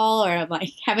alcohol or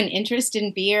like have an interest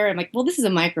in beer, I'm like, well, this is a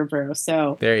microbrew,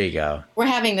 so There you go. we're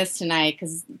having this tonight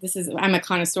because I'm a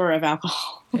connoisseur of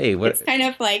alcohol. Hey, It's kind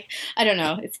of like, I don't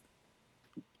know, it's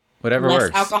whatever less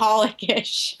works.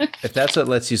 alcoholic-ish. If that's what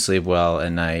lets you sleep well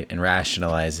at night and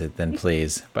rationalize it, then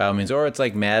please, by all means. Or it's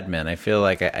like Mad Men. I feel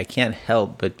like I can't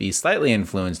help but be slightly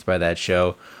influenced by that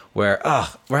show where,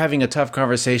 we're having a tough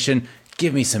conversation.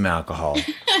 Give me some alcohol.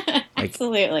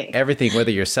 Absolutely. Everything,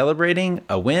 whether you're celebrating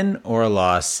a win or a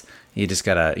loss, you just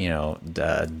got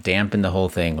to, dampen the whole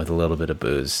thing with a little bit of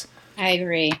booze. I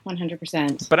agree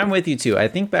 100%. But I'm with you too. I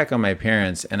think back on my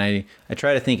parents and I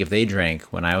try to think if they drank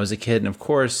when I was a kid. And of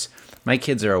course, my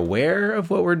kids are aware of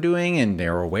what we're doing and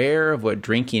they're aware of what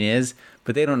drinking is,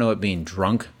 but they don't know what being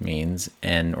drunk means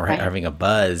or Right. having a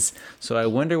buzz. So I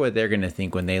wonder what they're going to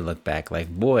think when they look back like,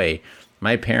 boy,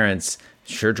 my parents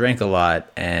sure drank a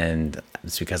lot and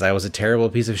it's because I was a terrible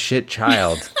piece of shit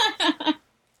child.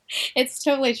 It's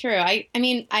totally true. I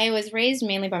mean, I was raised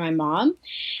mainly by my mom,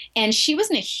 and she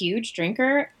wasn't a huge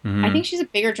drinker. Mhm. I think she's a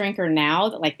bigger drinker now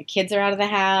that like the kids are out of the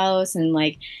house, and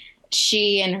like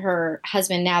she and her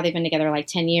husband now they've been together like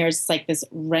 10 years. It's like this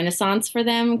renaissance for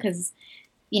them because,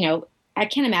 I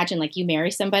can't imagine like you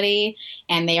marry somebody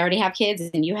and they already have kids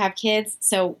and you have kids.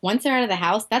 So once they're out of the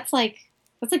house, that's like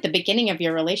the beginning of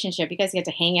your relationship. You guys get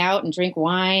to hang out and drink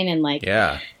wine and like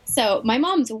Yeah. So my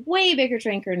mom's a way bigger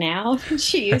drinker now than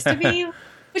she used to be,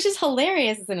 which is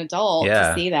hilarious as an adult Yeah.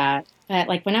 to see that. But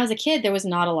like when I was a kid, there was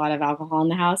not a lot of alcohol in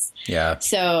the house. Yeah.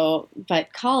 So,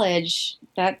 but college,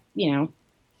 that,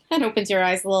 that opens your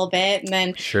eyes a little bit. And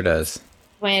then Sure does.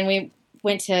 when we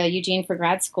went to Eugene for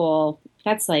grad school,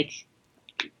 that's like,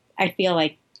 I feel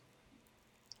like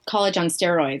college on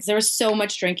steroids. There was so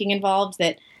much drinking involved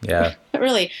that Yeah. it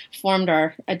really formed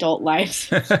our adult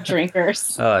lives as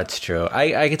drinkers. Oh, it's true.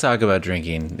 I could talk about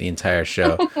drinking the entire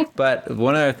show. But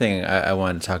one other thing I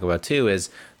wanted to talk about too is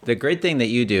the great thing that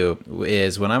you do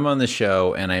is when I'm on the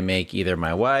show and I make either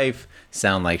my wife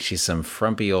sound like she's some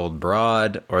frumpy old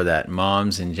broad or that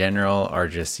moms in general are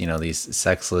just, these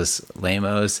sexless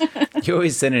lamos, you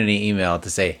always send in an email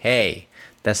to say, hey,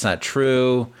 that's not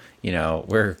true.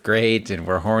 We're great and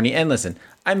we're horny. And listen,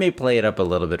 I may play it up a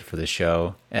little bit for the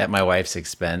show at my wife's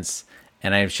expense.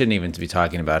 And I shouldn't even be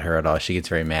talking about her at all. She gets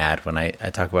very mad when I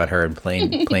talk about her in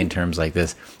plain terms like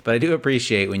this. But I do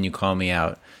appreciate when you call me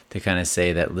out to kind of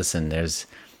say that, listen, it's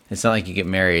not like you get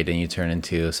married and you turn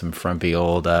into some frumpy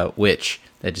old witch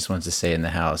that just wants to stay in the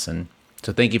house. And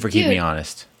so thank you for keeping me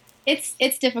honest.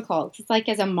 It's difficult. It's like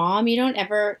as a mom, I don't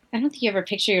think you ever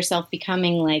picture yourself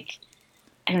becoming like,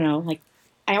 I don't know, like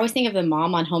I always think of the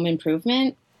mom on Home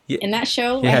Improvement. In that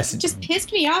show, yes. Just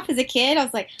pissed me off as a kid. I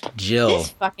was like, Jill. This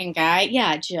fucking guy.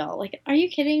 Yeah, Jill. Like, are you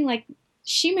kidding? Like,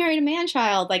 she married a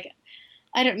man-child. Like,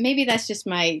 maybe that's just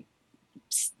my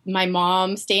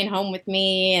mom staying home with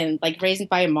me and like raised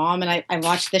by a mom. And I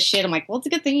watched this shit. I'm like, well, it's a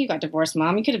good thing you got divorced,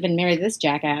 Mom. You could have been married to this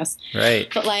jackass. Right.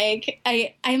 But like,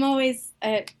 I'm always,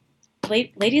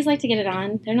 ladies like to get it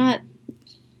on. We're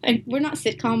not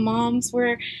sitcom moms.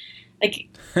 We're like,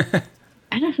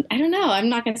 I don't know. I'm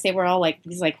not going to say we're all like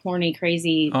these like horny,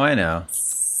 crazy. Oh, I know.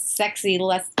 Sexy,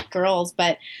 less girls,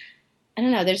 but I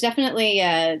don't know. There's definitely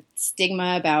a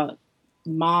stigma about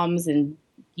moms, and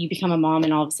you become a mom,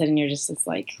 and all of a sudden you're just this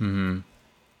like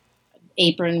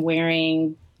apron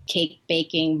wearing, cake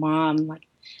baking mom. Like,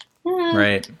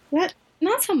 right. That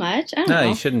not so much. I don't know. No,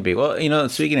 you shouldn't be. Well,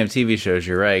 speaking of TV shows,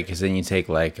 you're right, because then you take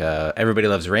like Everybody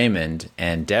Loves Raymond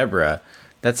and Deborah.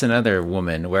 That's another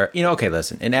woman where, okay,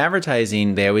 listen, in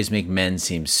advertising, they always make men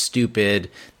seem stupid.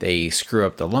 They screw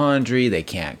up the laundry. They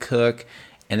can't cook.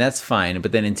 And that's fine.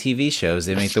 But then in TV shows,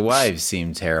 they make the wives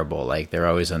seem terrible. Like they're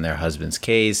always on their husband's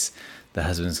case. The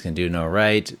husbands can do no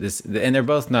right. And they're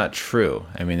both not true.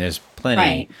 I mean, there's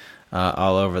plenty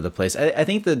all over the place. I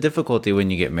think the difficulty when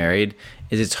you get married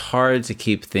is it's hard to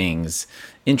keep things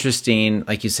interesting.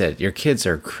 Like you said, your kids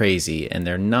are crazy and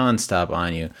they're nonstop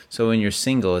on you. So when you're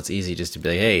single, it's easy just to be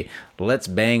like, hey, let's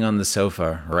bang on the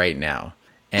sofa right now.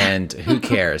 And who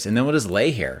cares? And then we'll just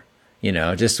lay here,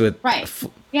 just with... Right.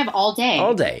 We have all day.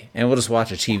 All day. And we'll just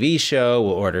watch a TV show.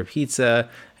 We'll order pizza.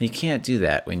 And you can't do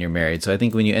that when you're married. So I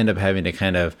think when you end up having to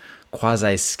kind of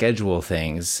quasi-schedule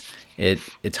things,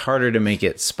 it's harder to make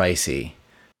it spicy.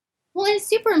 Well, it's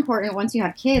super important once you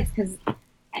have kids because,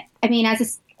 I mean, I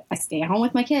stay at home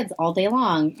with my kids all day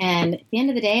long. And at the end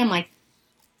of the day, I'm like,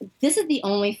 this is the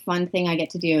only fun thing I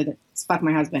get to do that's fuck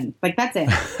my husband. Like, that's it.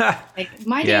 Like,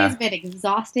 my day has been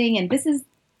exhausting, and this is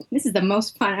the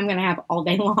most fun I'm going to have all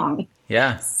day long.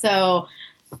 Yeah. So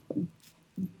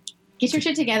get your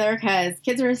shit together because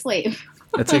kids are asleep.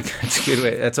 That's a good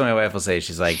way. That's what my wife will say.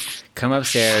 She's like, come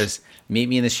upstairs, meet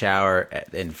me in the shower.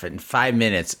 In 5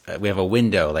 minutes, we have a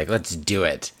window. Like, let's do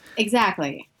it.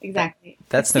 Exactly.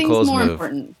 That's Nicole's more move.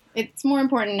 Important. It's more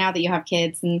important now that you have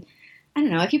kids. And I don't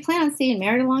know, if you plan on staying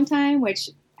married a long time, which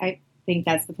I think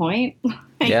that's the point.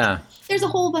 Yeah. There's a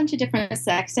whole bunch of different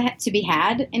sex to be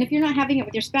had. And if you're not having it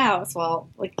with your spouse, well,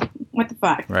 like, what the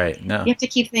fuck? Right. No. You have to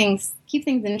keep things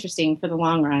interesting for the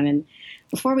long run. And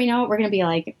before we know it, we're going to be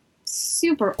like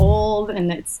super old, and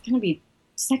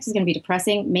sex is going to be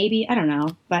depressing. Maybe, I don't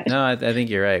know. But no, I think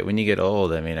you're right. When you get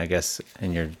old, I mean, I guess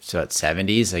in your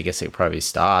 70s, I guess it probably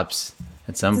stops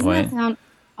at some point. Doesn't that sound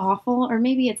awful? Or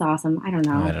maybe it's awesome. I don't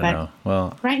know. I don't know.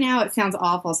 Well, right now it sounds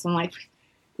awful. So I'm like,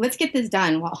 let's get this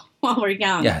done while we're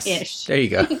young. Yes. There you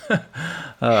go.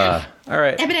 All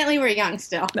right. Evidently, we're young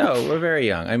still. No, we're very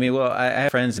young. I mean, well, I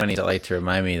have friends that like to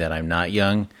remind me that I'm not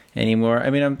young anymore. I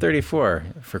mean, I'm 34,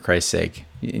 for Christ's sake.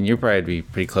 And you'll probably be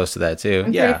pretty close to that, too.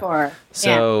 I'm 34.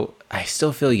 So I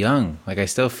still feel young. Like, I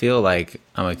still feel like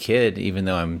I'm a kid, even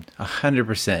though I'm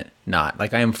 100% not.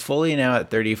 Like, I am fully now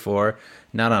at 34,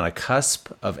 not on a cusp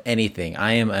of anything.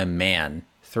 I am a man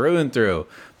through and through,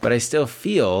 but I still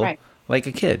feel like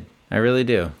a kid. I really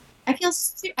do.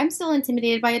 I'm still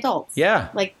intimidated by adults. Yeah.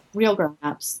 Like real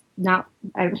grown-ups.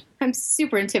 I'm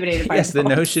super intimidated by adults. The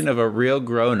notion of a real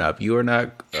grown-up. You are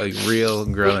not a real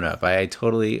grown-up. I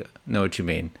totally know what you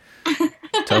mean.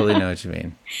 Totally know what you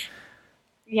mean.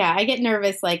 Yeah, I get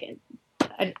nervous. Like,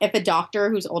 if a doctor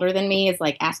who's older than me is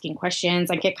like asking questions,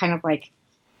 I get kind of like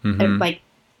like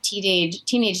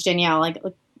teenage Danielle, like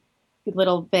a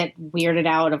little bit weirded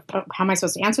out of how am I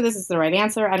supposed to answer this? Is the right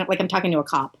answer? I don't like I'm talking to a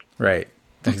cop. Right.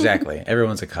 Exactly.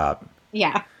 Everyone's a cop.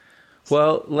 Yeah.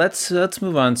 Well, let's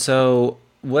move on. So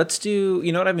let's do,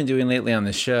 you know what I've been doing lately on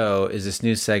the show is this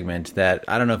new segment that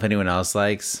I don't know if anyone else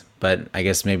likes, but I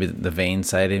guess maybe the vain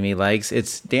side of me likes.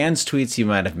 It's Dan's tweets you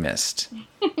might have missed.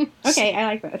 Okay, I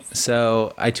like this.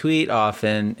 So I tweet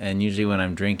often, and usually when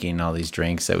I'm drinking all these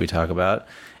drinks that we talk about,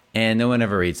 and no one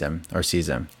ever reads them or sees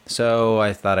them. So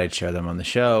I thought I'd share them on the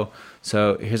show.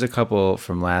 So here's a couple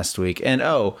from last week. And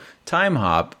Time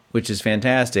Hop, which is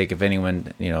fantastic if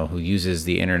anyone, who uses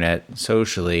the internet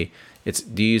socially.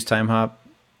 Do you use Time Hop?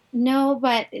 No,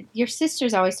 but your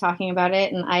sister's always talking about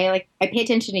it, and I pay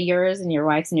attention to yours and your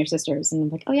wife's and your sister's, and I'm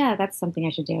like, oh yeah, that's something I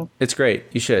should do. It's great.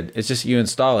 You should. It's just you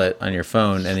install it on your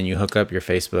phone, and then you hook up your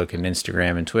Facebook and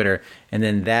Instagram and Twitter, and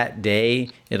then that day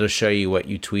it'll show you what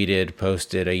you tweeted,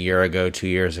 posted a year ago, 2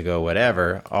 years ago,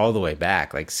 whatever, all the way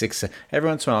back, like every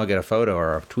once in a while I'll get a photo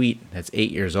or a tweet that's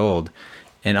 8 years old,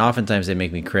 and oftentimes they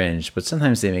make me cringe, but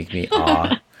sometimes they make me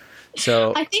awe.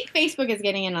 So I think Facebook is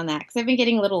getting in on that because I've been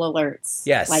getting little alerts.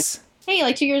 Yes. Like, hey,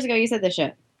 like 2 years ago you said this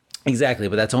shit. Exactly,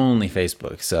 but that's only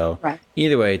Facebook. So right.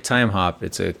 Either way, Time Hop,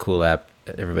 it's a cool app.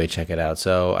 Everybody check it out.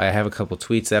 So I have a couple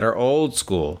tweets that are old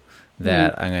school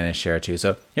that I'm going to share too.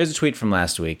 So here's a tweet from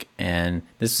last week, and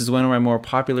this is one of my more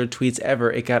popular tweets ever.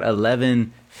 It got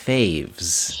 11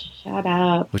 faves. Shut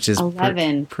up. Which is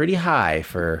 11. Pretty high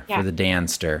for the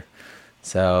Danster.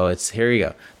 So here you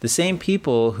go. The same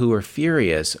people who were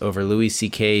furious over Louis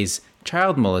C.K.'s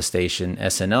child molestation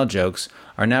SNL jokes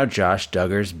are now Josh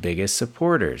Duggar's biggest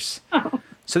supporters. Oh.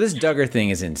 So this Duggar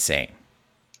thing is insane.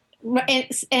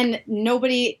 And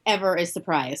nobody ever is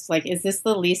surprised. Like, is this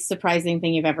the least surprising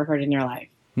thing you've ever heard in your life?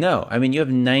 No. I mean, you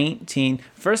have 19...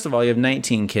 First of all, you have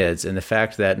 19 kids, and the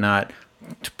fact that not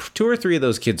 2 or 3 of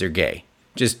those kids are gay.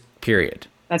 Just period.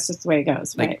 That's just the way it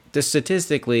goes, right? Like,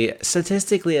 statistically,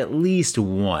 at least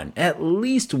one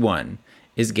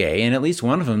is gay, and at least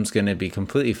one of them is going to be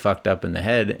completely fucked up in the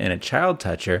head and a child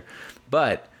toucher.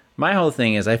 But my whole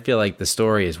thing is I feel like the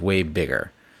story is way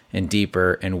bigger and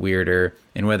deeper and weirder,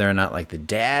 and whether or not, like, the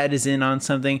dad is in on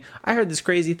something. I heard this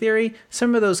crazy theory.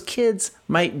 Some of those kids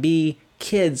might be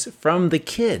kids from the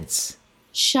kids.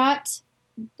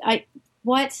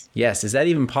 What? Yes, is that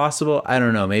even possible? I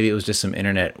don't know. Maybe it was just some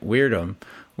internet weirdo,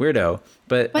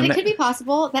 but it could be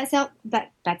possible. That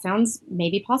sounds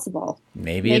maybe possible.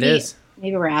 Maybe it is.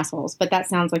 Maybe we're assholes, but that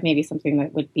sounds like maybe something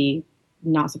that would be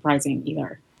not surprising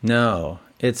either. No,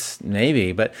 it's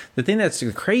maybe. But the thing that's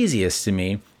the craziest to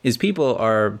me is people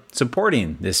are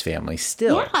supporting this family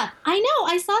still. Yeah, I know.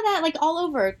 I saw that like all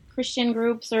over Christian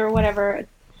groups or whatever.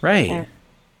 Right.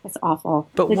 That's awful.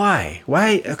 But why?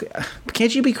 Why? Okay.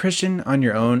 Can't you be Christian on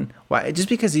your own? Why? Just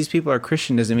because these people are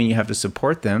Christian doesn't mean you have to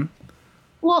support them.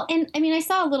 Well, and I mean, I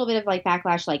saw a little bit of like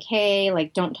backlash, like, hey,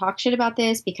 like, don't talk shit about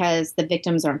this because the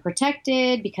victims aren't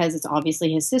protected, because it's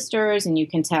obviously his sisters, and you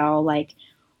can tell like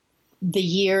the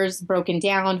years broken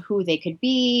down who they could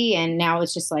be, and now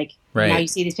it's just like now you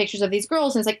see these pictures of these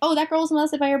girls, and it's like, oh, that girl was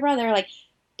molested by her brother, like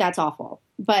that's awful.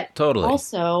 But totally.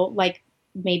 Also, like,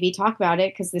 maybe talk about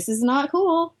it because this is not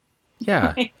cool.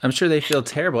 Yeah, I'm sure they feel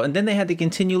terrible, and then they had to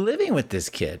continue living with this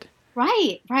kid.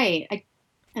 Right.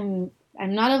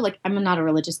 I'm not a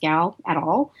religious gal at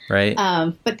all. Right.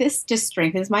 But this just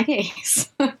strengthens my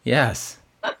case. Yes.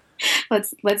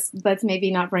 Let's maybe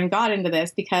not bring God into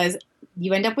this because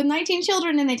you end up with 19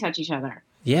 children and they touch each other.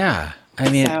 Yeah. I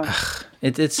mean,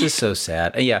 it's just so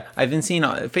sad. Yeah, I've been seeing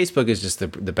Facebook is just the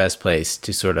best place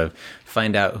to sort of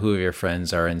find out who of your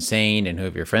friends are insane and who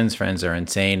of your friends' friends are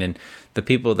insane. And the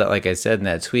people that, like I said in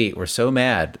that tweet, were so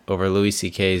mad over Louis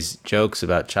C.K.'s jokes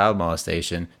about child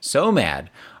molestation, so mad,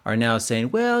 are now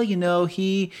saying, well,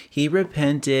 he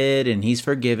repented and he's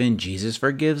forgiven. Jesus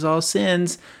forgives all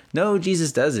sins. No,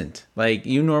 Jesus doesn't. Like,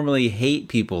 you normally hate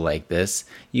people like this.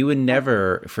 You would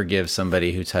never forgive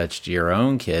somebody who touched your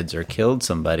own kids or killed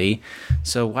somebody.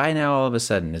 So why now all of a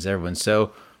sudden is everyone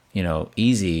so,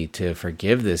 easy to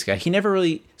forgive this guy? He never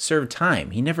really served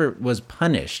time. He never was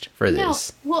punished for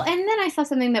this. No. Well, and then I saw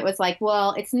something that was like,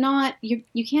 well, it's not, you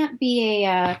can't be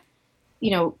a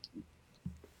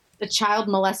child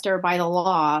molester by the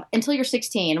law until you're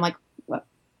 16. I'm like, well,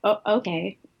 oh,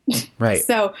 okay. Right.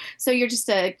 So you're just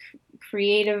a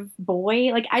creative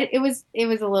boy. Like it was a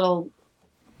little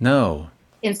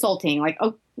insulting. Like,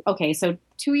 oh, okay. So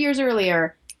 2 years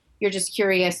earlier, you're just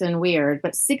curious and weird,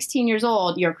 but 16 years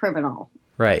old, you're a criminal.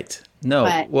 Right. No,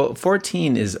 But well,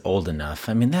 14 is old enough.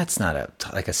 I mean, that's not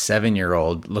like a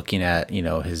 7-year-old looking at,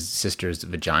 his sister's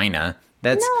vagina.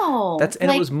 no,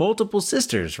 And it was multiple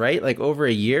sisters, right? Like over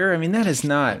a year. I mean, that is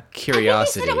not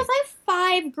curiosity. I think he said it was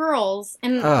like 5 girls,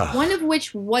 and Ugh. one of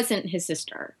which wasn't his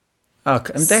sister. Oh,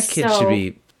 I mean, that kid So- should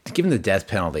be given the death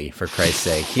penalty, for Christ's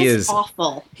sake. He It's is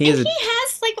awful. he is and a-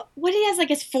 he has like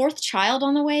his 4th child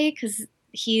on the way because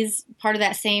he's part of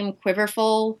that same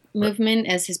Quiverful movement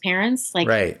as his parents. Like,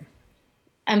 right.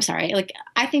 I'm sorry. Like,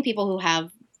 I think people who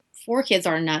have 4 kids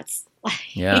are nuts.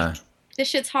 Like, Yeah. this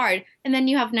shit's hard. And then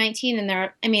you have 19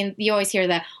 and you always hear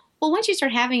that, well, once you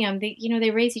start having them,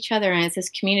 they raise each other and it's this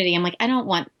community. I'm like, I don't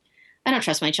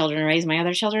trust my children to raise my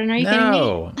other children. Are you kidding me?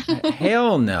 No,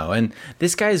 hell no. And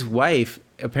this guy's wife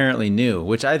apparently knew,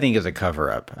 which I think is a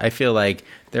cover up. I feel like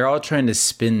they're all trying to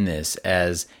spin this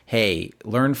as, hey,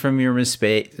 learn from your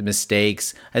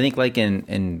mistakes. I think like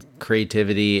in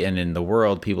creativity and in the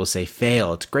world, people say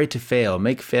fail. It's great to fail,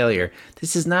 make failure.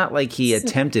 This is not like he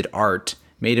attempted art,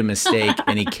 made a mistake,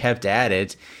 and he kept at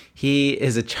it. He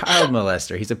is a child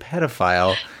molester. He's a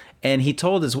pedophile. And he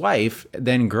told his wife,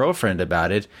 then girlfriend,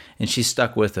 about it, and she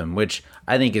stuck with him, which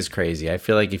I think is crazy. I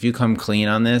feel like if you come clean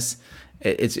on this,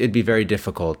 it'd be very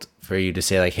difficult for you to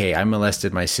say, like, hey, I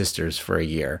molested my sisters for a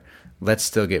year. Let's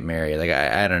still get married. Like,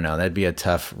 I don't know. That'd be a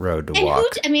tough road to walk.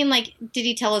 Did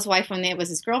he tell his wife when it was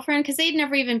his girlfriend? Because they'd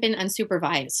never even been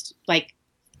unsupervised,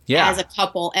 Yeah. as a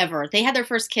couple ever. They had their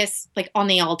first kiss, on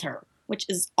the altar, which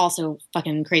is also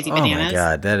fucking crazy Oh, bananas. my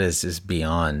God. That is just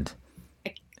beyond.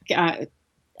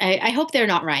 I hope they're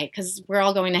not right, because we're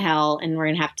all going to hell and we're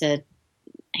going to have to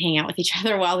hang out with each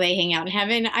other while they hang out in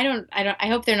heaven. I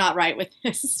hope they're not right with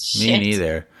this shit. Me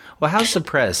neither. Well, how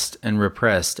suppressed and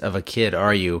repressed of a kid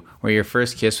are you where your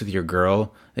first kiss with your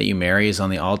girl that you marry is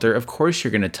on the altar? Of course you're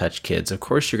going to touch kids. Of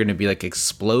course you're going to be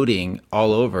exploding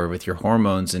all over with your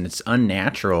hormones, and it's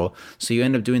unnatural. So you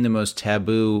end up doing the most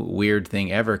taboo, weird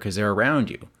thing ever because they're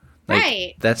around you.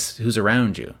 Right. That's who's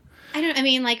around you.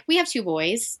 We have 2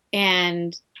 boys,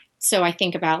 and so I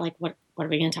think about what are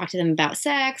we going to talk to them about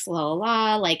sex, la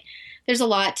la la. There's a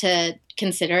lot to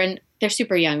consider, and they're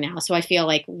super young now, so I feel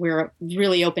like we're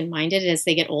really open minded. As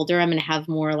they get older, I'm going to have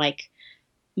more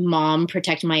mom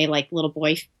protect my little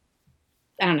boy,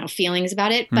 I don't know, feelings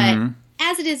about it. But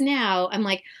as it is now, I'm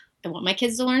I want my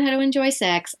kids to learn how to enjoy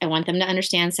sex. I want them to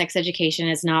understand sex education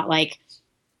is not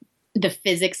the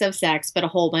physics of sex, but a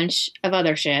whole bunch of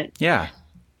other shit. Yeah.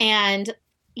 And,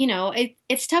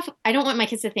 it's tough. I don't want my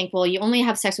kids to think, well, you only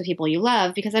have sex with people you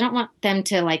love, because I don't want them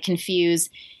to confuse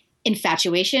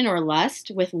infatuation or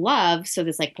lust with love. So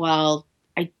it's well,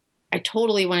 I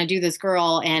totally want to do this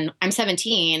girl and I'm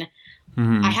 17.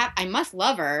 I must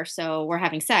love her. So we're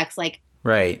having sex.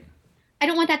 Right. I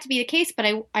don't want that to be the case, but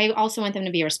I also want them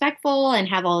to be respectful and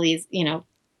have all these,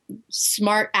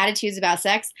 smart attitudes about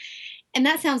sex. And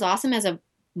that sounds awesome as a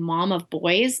mom of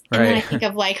boys. And then I think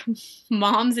of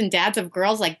moms and dads of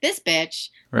girls, this bitch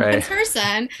wants her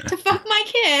son to fuck my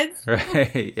kids.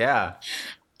 Right. Yeah.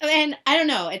 And I don't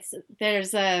know. It's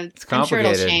I'm sure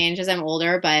it'll change as I'm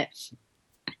older, but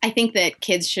I think that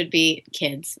kids should be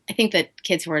kids. I think that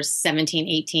kids who are 17,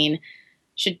 18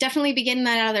 should definitely be getting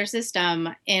that out of their system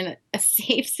in a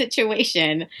safe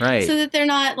situation. Right. So that they're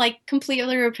not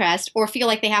completely repressed or feel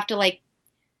like they have to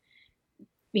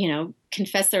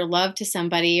confess their love to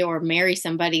somebody or marry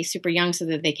somebody super young so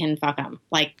that they can fuck them.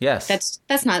 Yes.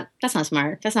 That's not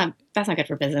smart. That's not good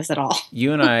for business at all.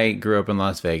 You and I grew up in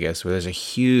Las Vegas, where there's a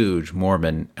huge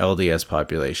Mormon LDS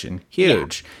population.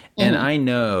 Huge. Yeah. And I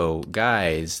know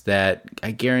guys that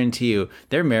I guarantee you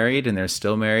they're married and they're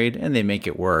still married and they make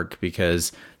it work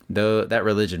because that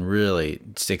religion really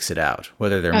sticks it out,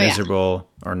 whether they're miserable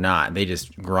or not. They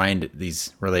just grind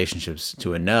these relationships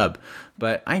to a nub.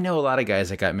 But I know a lot of guys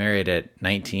that got married at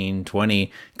 19,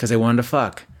 20 because they wanted to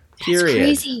fuck. Period.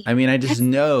 That's crazy. I mean, I just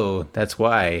know that's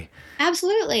why.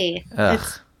 Absolutely.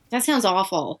 That sounds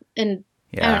awful. And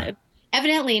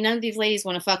evidently none of these ladies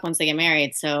want to fuck once they get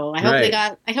married. So I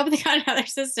hope they got another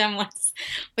system when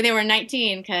they were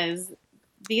 19, because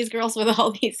these girls with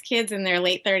all these kids in their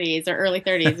late 30s or early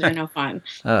 30s are no fun.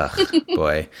 Ugh,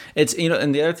 boy. It's,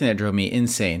 and the other thing that drove me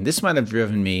insane, this might have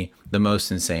driven me the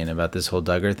most insane about this whole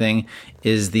Duggar thing,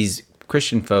 is these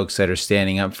Christian folks that are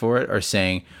standing up for it are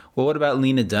saying, well, what about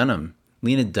Lena Dunham?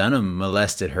 Lena Dunham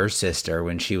molested her sister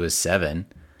when she was 7.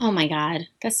 Oh my God.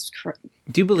 That's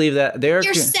Do you believe that? You're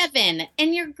 7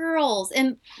 and you're girls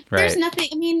and there's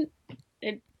nothing,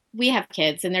 we have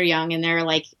kids and they're young and they're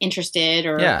interested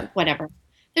or whatever.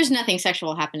 There's nothing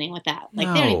sexual happening with that.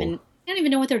 No. They don't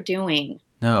even know what they're doing.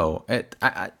 No. A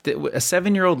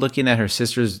 7-year-old looking at her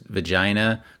sister's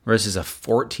vagina versus a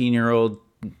 14-year-old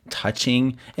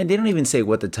touching, and they don't even say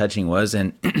what the touching was,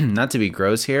 and not to be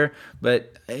gross here,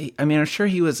 but I mean, I'm sure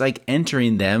he was like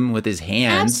entering them with his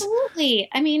hands. Absolutely.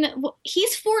 I mean,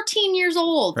 he's 14 years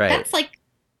old. Right. That's like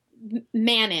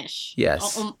mannish.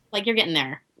 Yes. Like you're getting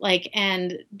there. Like,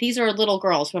 and these are little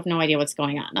girls who have no idea what's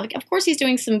going on. Like, of course, he's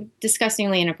doing some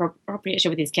disgustingly inappropriate shit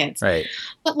with these kids. Right.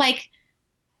 But like,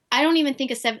 I don't even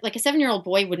think a 7-year-old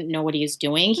boy wouldn't know what he was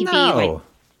doing. He'd be like,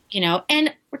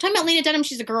 and we're talking about Lena Dunham.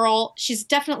 She's a girl. She's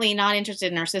definitely not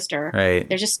interested in her sister. Right.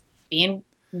 They're just being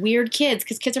weird kids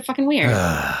because kids are fucking weird.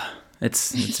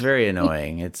 It's very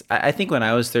annoying. I think when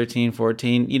I was 13,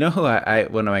 14, you know who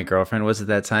one of my girlfriend was at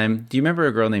that time? Do you remember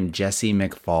a girl named Jessie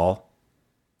McFall?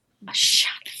 Shut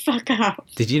the fuck up.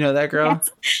 Did you know that girl? Yes.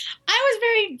 I was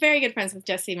very, very good friends with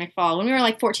Jessie McFall when we were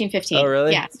like 14, 15. Oh,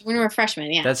 really? Yeah, when we were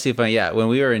freshmen, yeah. That's too funny. Yeah, when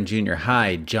we were in junior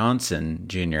high, Johnson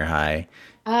Junior High.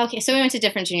 Okay, so we went to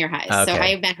different junior highs. Okay. So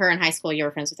I met her in high school. You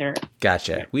were friends with her.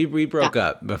 Gotcha. We broke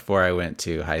up before I went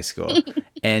to high school.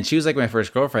 And she was like my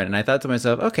first girlfriend. And I thought to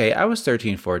myself, okay, I was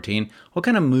 13, 14. What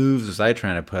kind of moves was I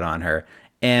trying to put on her?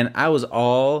 And I was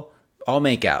all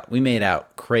make out. We made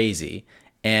out crazy.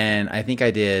 And I think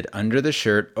I did under the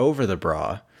shirt, over the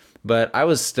bra. But I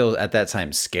was still at that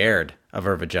time scared of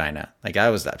her vagina. Like that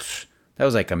was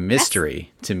like a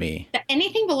mystery to me.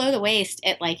 Anything below the waist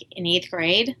at like in 8th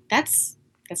grade, that's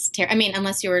terrible. I mean,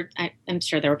 unless you were, I'm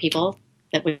sure there were people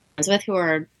that we were friends with who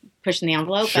were pushing the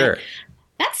envelope. Sure. But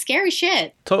that's scary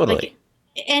shit. Totally.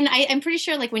 Like, and I'm pretty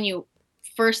sure like when you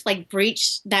first like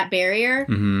breach that barrier,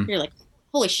 you're like,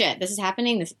 holy shit, this is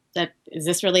happening. Is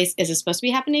this supposed to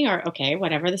be happening? Or okay,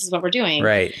 whatever, this is what we're doing.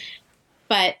 Right.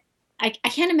 But I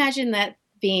can't imagine that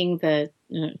being the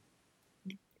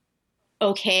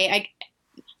okay.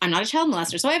 I'm not a child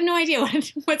molester, so I have no idea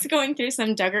what's going through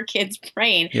some Duggar kid's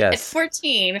brain at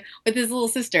 14 with his little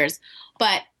sisters.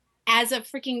 But as a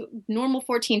freaking normal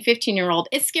 14, 15-year-old,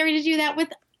 it's scary to do that with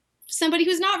somebody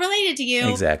who's not related to you.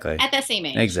 Exactly. At that same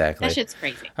age. Exactly. That shit's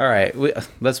crazy. All right.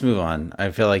 Let's move on.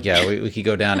 I feel like, we could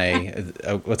go down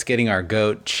what's getting our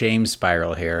goat shame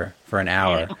spiral here for an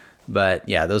hour. But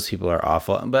yeah, those people are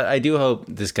awful. But I do hope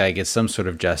this guy gets some sort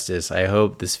of justice. I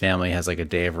hope this family has like a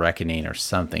day of reckoning or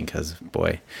something because,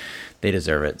 boy, they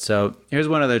deserve it. So here's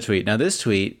one other tweet. Now, this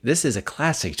is a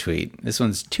classic tweet. This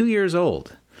one's 2 years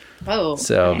old. Oh.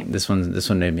 So okay. this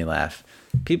one made me laugh.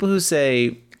 People who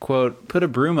say, quote, put a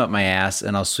broom up my ass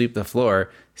and I'll sweep the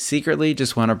floor, secretly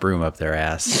just want a broom up their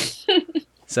ass.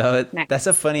 So that's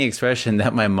a funny expression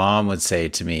that my mom would say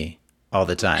to me all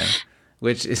the time.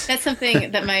 That's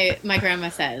something that my grandma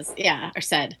says, or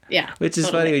said, Which is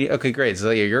totally funny. Okay, great.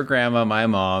 So your grandma, my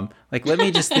mom, like, let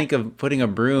me just think of putting a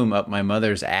broom up my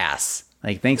mother's ass.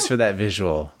 Like, thanks for that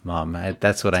visual, Mom.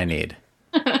 That's what I need.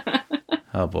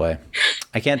 Oh boy,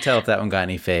 I can't tell if that one got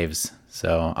any faves,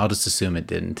 so I'll just assume it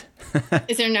didn't.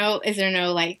 Is there no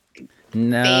like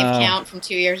fave count from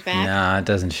 2 years back? No, it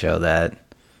doesn't show that.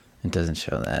 It doesn't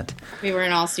show that. We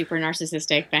weren't all super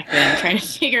narcissistic back then, trying to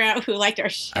figure out who liked our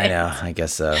shit. I know. I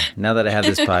guess so. Now that I have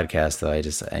this podcast, though, I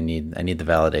need the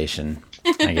validation,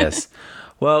 I guess.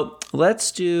 Well,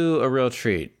 let's do a real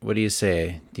treat. What do you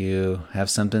say? Do you have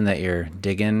something that you're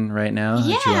digging right now that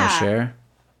you want to share?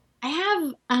 I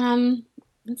have.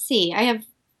 Let's see. I have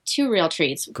 2 real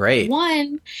treats. Great.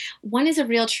 One is a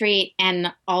real treat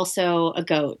and also a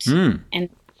goat.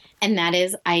 And that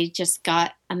is, I just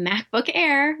got a MacBook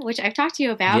Air, which I've talked to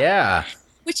you about. Yeah.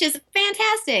 Which is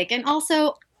fantastic. And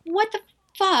also, what the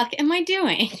fuck am I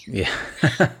doing? Yeah.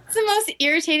 It's the most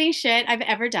irritating shit I've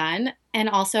ever done. And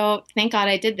also, thank God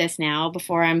I did this now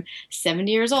before I'm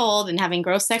 70 years old and having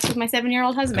gross sex with my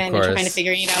 7-year-old husband and trying to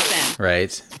figure it out then.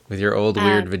 Right. With your old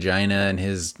weird vagina and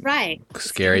his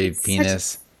scary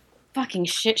penis. Fucking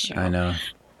shit show. I know.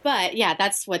 But yeah,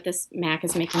 that's what this Mac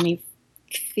is making me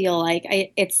feel like.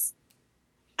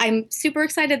 I'm super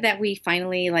excited that we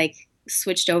finally like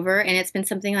switched over, and it's been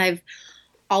something I've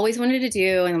always wanted to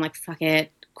do, and I'm like, fuck it.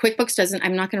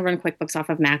 I'm not going to run QuickBooks off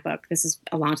of MacBook. This is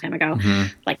a long time ago,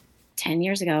 like 10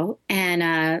 years ago.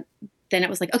 And then it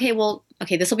was like, okay,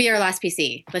 this will be our last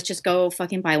PC. Let's just go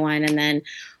fucking buy one, and then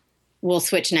we'll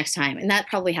switch next time. And that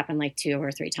probably happened like 2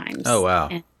 or 3 times. Oh, wow.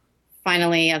 And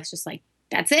finally, I was just like,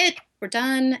 that's it. We're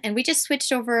done. And we just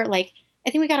switched over. Like, I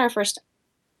think we got our first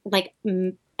like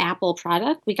Apple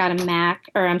product. We got an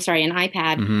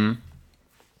iPad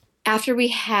after we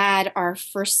had our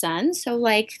first son. So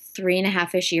like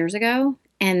 3.5-ish years ago.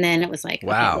 And then it was like,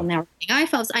 wow. Okay, well, now we're getting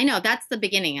iPhones. I know, that's the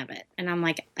beginning of it. And I'm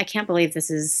like, I can't believe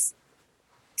this is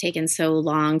taken so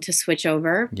long to switch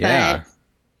over. Yeah. But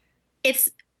it's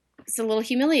it's a little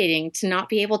humiliating to not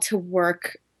be able to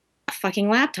work a fucking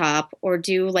laptop or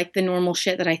do like the normal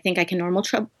shit that I think I can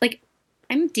like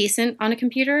I'm decent on a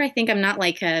computer. I think I'm not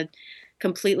like a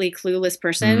completely clueless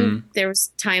person. Mm-hmm. There was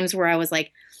times where I was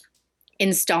like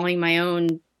installing my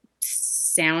own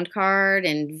sound card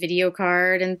and video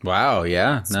card and Wow,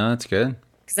 yeah. No, that's good.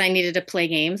 because I needed to play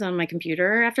games on my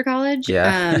computer after college.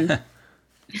 Yeah.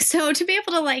 So to be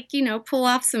able to like, you know, pull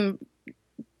off some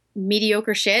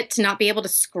mediocre shit, to not be able to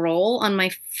scroll on my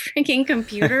freaking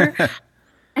computer.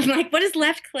 I'm like, what is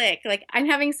left click? Like I'm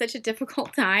having such a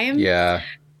difficult time. Yeah.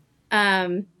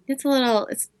 It's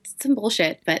some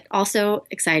bullshit, but also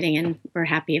exciting, and we're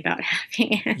happy about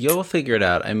having it. You'll figure it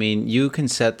out. I mean, you can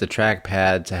set the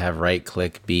trackpad to have right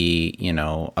click be, you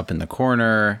know, up in the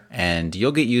corner, and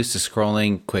you'll get used to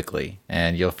scrolling quickly,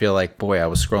 and you'll feel like, boy, I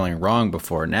was scrolling wrong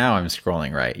before. Now I'm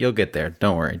scrolling right. You'll get there.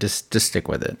 Don't worry. Just stick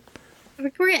with it.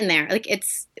 We're getting there. Like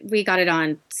we got it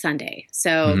on Sunday,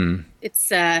 so it's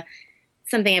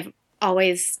something I've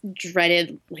always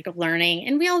dreaded, like learning.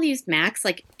 And we all used Macs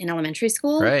like in elementary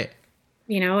school, Right?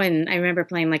 You know. And I remember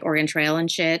playing like Oregon Trail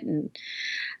and shit. And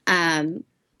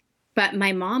but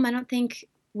my mom, I don't think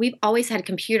we've always had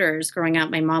computers growing up.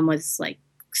 My mom was like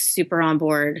super on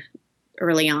board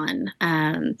early on,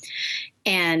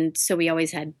 and so we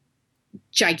always had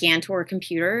gigantor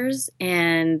computers,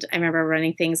 and I remember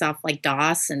running things off like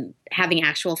DOS and having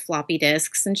actual floppy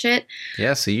disks and shit.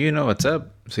 Yeah, so you know what's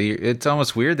up. So it's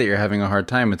almost weird that you're having a hard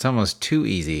time. It's almost too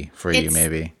easy for you,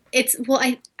 maybe.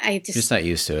 I just not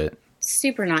used to it.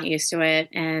 Super not used to it,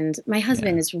 and my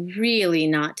husband is really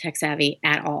not tech savvy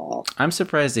at all. I'm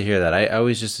surprised to hear that. I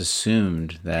always just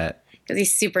assumed that because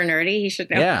he's super nerdy. He should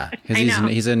know. Yeah, because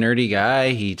he's a nerdy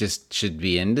guy. He just should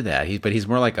be into that. But he's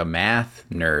more like a math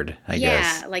nerd, I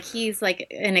guess. Yeah, like he's like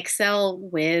an Excel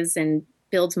whiz and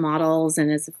builds models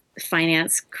and is a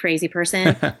finance crazy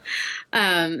person.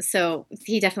 So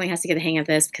he definitely has to get the hang of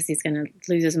this because he's going to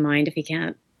lose his mind if he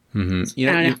can't. Mm-hmm.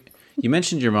 I don't know. You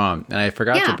mentioned your mom, and I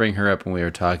forgot to bring her up when we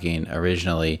were talking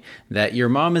originally, that your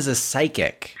mom is a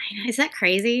psychic. I know. Is that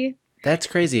crazy? That's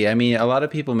crazy. I mean, a lot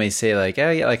of people may say like,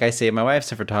 oh yeah, like I say, my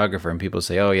wife's a photographer, and people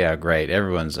say, oh yeah, great,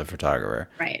 everyone's a photographer.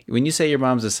 Right. When you say your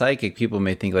mom's a psychic, people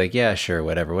may think like, yeah, sure,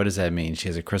 whatever. What does that mean? She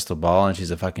has a crystal ball and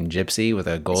she's a fucking gypsy with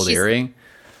a gold earring?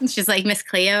 She's like Miss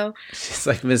Cleo. She's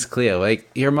like Miss Cleo. Like,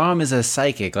 your mom is a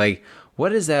psychic. Like,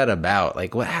 what is that about?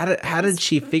 Like, how did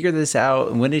she figure this out?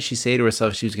 And when did she say to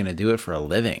herself she was going to do it for a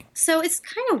living? So it's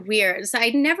kind of weird. So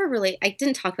I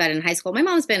didn't talk about it in high school. My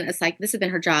mom's been this has been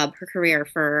her job, her career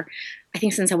for, I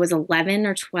think since I was 11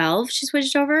 or 12, she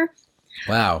switched over.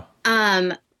 Wow.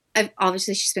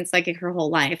 Obviously she's been psychic her whole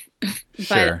life. But,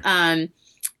 sure. And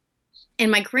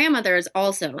my grandmother is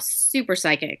also super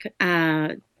psychic,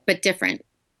 but different.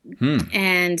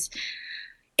 And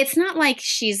it's not like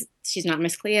she's not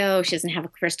Miss Cleo. She doesn't have a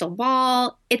crystal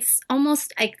ball. It's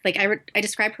almost I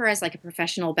describe her as like a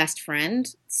professional best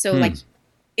friend. So like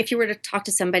if you were to talk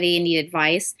to somebody and need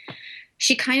advice,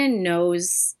 she kind of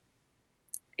knows.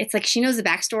 It's like she knows the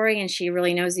backstory and she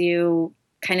really knows you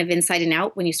kind of inside and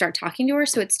out when you start talking to her.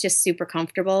 So it's just super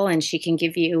comfortable, and she can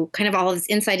give you kind of all of this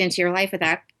insight into your life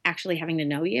without actually having to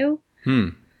know you.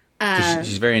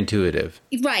 She's very intuitive.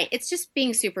 Right. It's just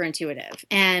being super intuitive.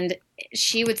 And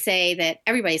she would say that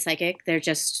everybody's psychic. They're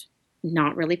just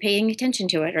not really paying attention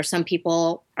to it. Or some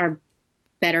people are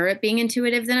better at being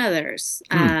intuitive than others.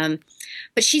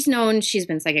 But she's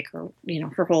been psychic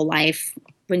her whole life.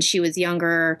 When she was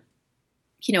younger,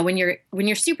 when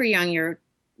you're super young, you're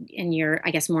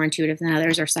I guess more intuitive than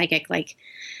others, or psychic. Like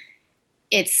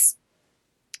it's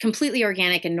completely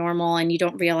organic and normal, and you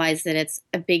don't realize that it's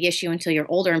a big issue until you're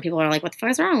older and people are like, what the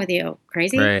fuck is wrong with you?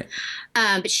 Crazy? Right.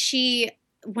 But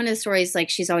one of the stories like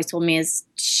she's always told me is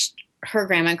her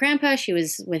grandma and grandpa, she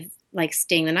was with like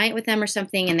staying the night with them or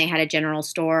something, and they had a general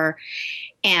store,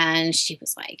 and she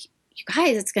was like, you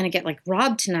guys, it's going to get like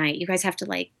robbed tonight. You guys have to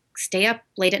like stay up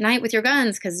late at night with your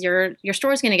guns because your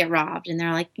store's going to get robbed. And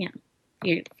they're like,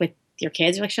 you're with your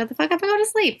kids, you're like, shut the fuck up and go to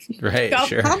sleep. Right.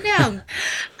 Sure. Calm down.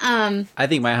 I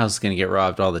think my house is going to get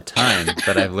robbed all the time,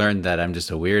 but I've learned that I'm just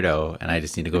a weirdo and I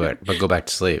just need to go back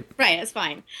to sleep. Right. It's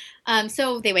fine.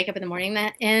 So they wake up in the morning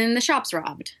and the shop's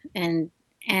robbed and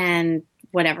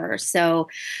whatever. So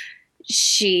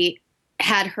she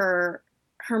had her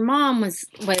mom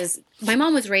my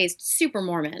mom was raised super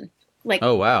Mormon. Like,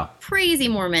 oh wow, crazy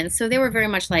Mormon. So they were very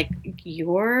much like,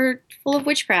 you're full of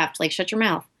witchcraft. Like, shut your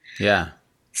mouth. Yeah.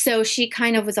 So she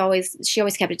kind of she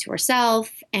always kept it to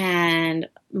herself. And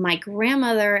my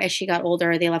grandmother, as she got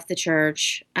older, they left the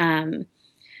church.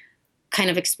 kind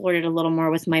of explored it a little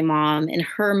more with my mom, and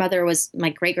my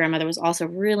great grandmother was also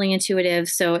really intuitive.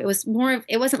 So it was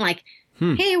it wasn't like,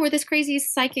 hey, we're this crazy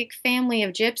psychic family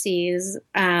of gypsies.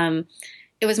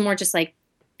 It was more just like,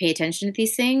 pay attention to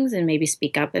these things and maybe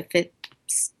speak up if it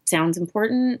sounds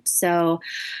important. So,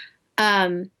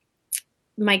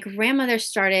 my grandmother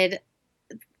started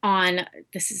on,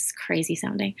 this is crazy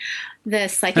sounding, the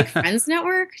Psychic Friends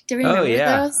Network. Do you remember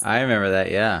those? I remember that,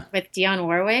 yeah. With Dionne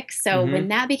Warwick. So when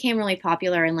that became really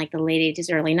popular in like the late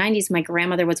 80s, early 90s, my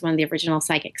grandmother was one of the original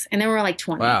psychics. And there were like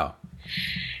 20. Wow.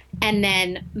 And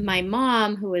then my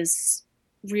mom, who was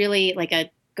really like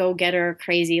a go-getter,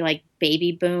 crazy, like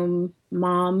baby boom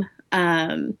mom,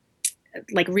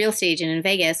 like real estate agent in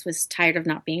Vegas, was tired of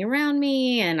not being around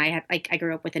me. And I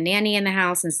grew up with a nanny in the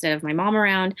house instead of my mom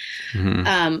around,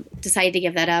 decided to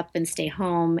give that up and stay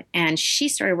home. And she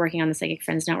started working on the Psychic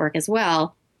Friends Network as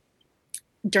well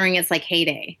during its like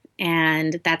heyday.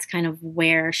 And that's kind of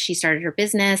where she started her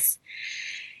business.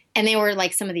 And they were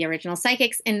like some of the original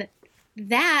psychics. And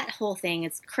that whole thing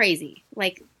is crazy.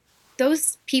 Like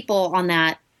those people on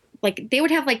that, like they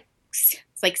would have like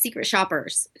secret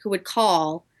shoppers who would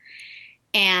call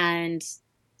and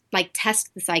like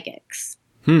test the psychics.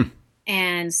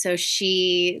 And so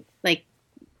she like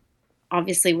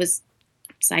obviously was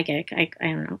psychic. I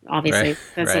don't know. Obviously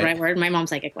that's the right word. My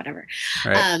mom's psychic, whatever.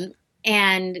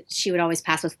 And she would always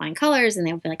pass with flying colors, and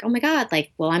they would be like, oh my God,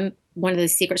 like, well, I'm one of the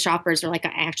secret shoppers, or like, I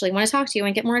actually want to talk to you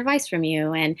and get more advice from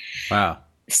you. And wow.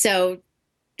 So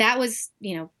that was,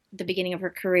 the beginning of her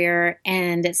career.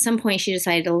 And at some point she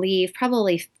decided to leave,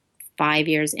 probably 5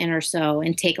 years in or so,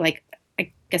 and take like,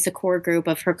 I guess a core group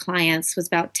of her clients was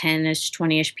about 10-ish,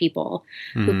 20-ish people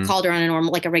who called her on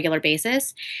a regular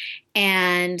basis.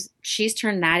 And she's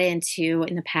turned that into,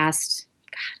 in the past,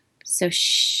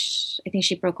 I think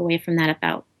she broke away from that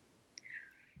about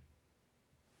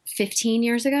 15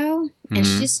 years ago. And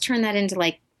she's turned that into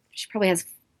like, she probably has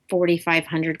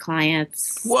 4,500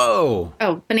 clients. Whoa.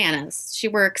 Oh, bananas. She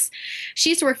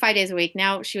used to work 5 days a week.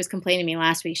 Now she was complaining to me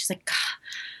last week. She's like, God,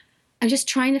 I'm just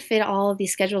trying to fit all of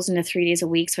these schedules into 3 days a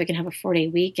week so I can have a 4-day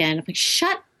weekend. I'm like,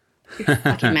 shut your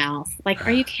fucking mouth. Like,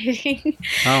 are you kidding?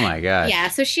 Oh my gosh. Yeah.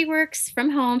 So she works from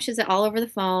home. She's all over the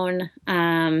phone.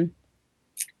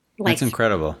 That's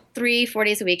incredible. 3-4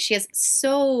 days a week. She has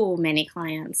so many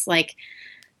clients, like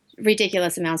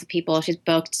ridiculous amounts of people. She's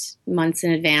booked months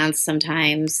in advance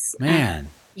sometimes. Man.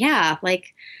 Yeah.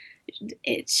 Like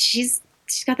she's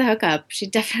got the hookup. She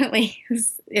definitely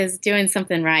is doing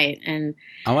something right. And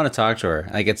I want to talk to her.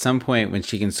 Like at some point when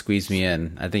she can squeeze me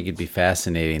in, I think it'd be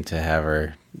fascinating to have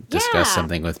her discuss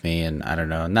something with me. And I don't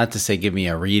know, not to say give me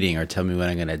a reading or tell me when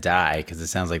I'm going to die, because it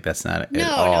sounds like that's not at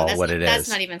all what it is. That's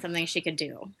not even something she could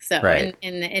do. So,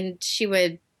 and she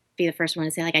would be the first one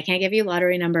to say, like, I can't give you a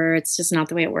lottery number. It's just not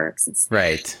the way it works.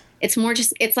 It's more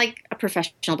just, it's like a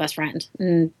professional best friend.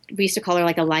 And we used to call her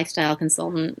like a lifestyle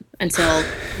consultant until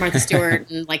Martha Stewart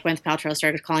and like Gwyneth Paltrow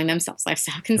started calling themselves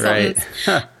lifestyle consultants.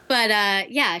 But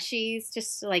yeah, she's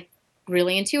just like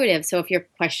really intuitive. So if you're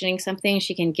questioning something,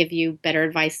 she can give you better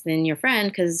advice than your friend,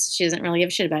 because she doesn't really give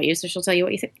a shit about you. So she'll tell you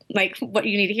what you think, like what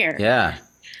you need to hear. Yeah.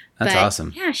 That's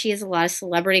awesome. Yeah. She has a lot of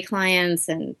celebrity clients,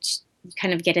 and you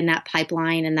kind of get in that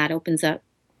pipeline, and that opens up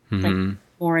like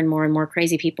more and more and more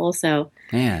crazy people. So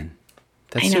man,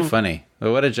 that's so funny.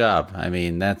 Well, what a job. I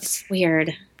mean, it's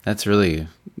weird. That's really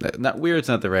not weird's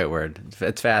not the right word.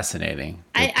 It's fascinating.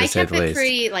 I kept it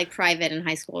pretty like private in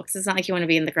high school, because it's not like you want to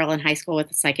be in the girl in high school with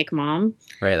a psychic mom.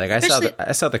 Right. Like I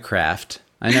saw The Craft.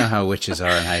 I know how witches are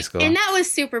in high school. And that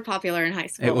was super popular in high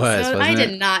school. It was. So I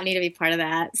did not need to be part of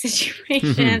that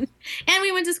situation. And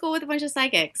we went to school with a bunch of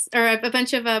psychics, or a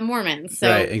bunch of Mormons. So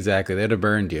right. Exactly. They'd have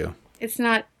burned you. It's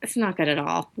not good at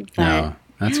all. But no,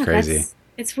 that's crazy.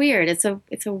 It's weird. It's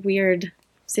a weird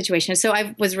situation. So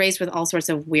I was raised with all sorts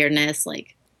of weirdness,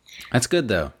 like that's good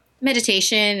though.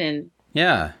 Meditation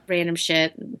and random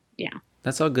shit. And,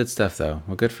 that's all good stuff though.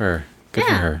 Well, good for her. Good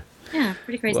for her. Yeah,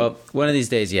 pretty crazy. Well, one of these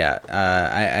days,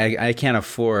 I can't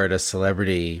afford a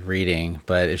celebrity reading,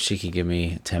 but if she could give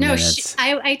me 10 minutes.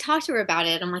 I talked to her about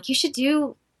it. I'm like, you should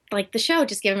do like the show.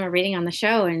 Just give him a reading on the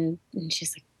show. And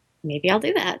she's like, maybe I'll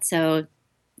do that. So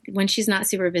when she's not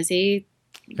super busy.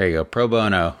 There you go. Pro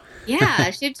bono.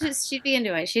 Yeah, she'd be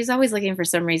into it. She's always looking for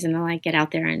some reason to like get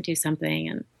out there and do something,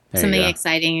 and something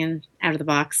exciting and out of the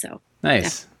box. So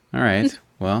nice. Yeah. All right.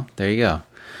 Well, there you go.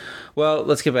 Well,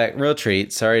 let's get back. Real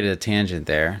treat. Sorry to tangent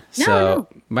there. No.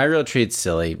 My real treat's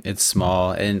silly. It's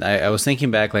small. And I was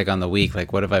thinking back like on the week,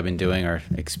 like what have I been doing or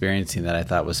experiencing that I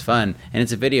thought was fun? And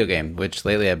it's a video game, which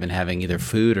lately I've been having either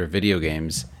food or video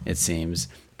games, it seems.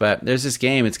 But there's this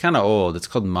game. It's kind of old. It's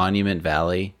called Monument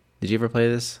Valley. Did you ever play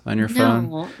this on your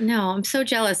phone? No. I'm so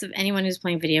jealous of anyone who's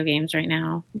playing video games right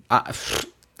now.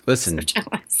 Listen, So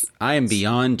jealous. I am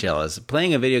beyond jealous.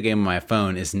 Playing a video game on my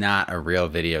phone is not a real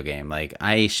video game. Like,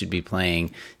 I should be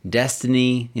playing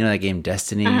Destiny, you know that game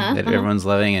Destiny that everyone's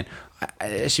loving, and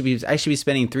I should be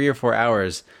spending 3 or 4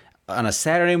 hours on a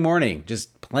Saturday morning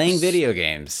just playing video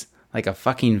games like a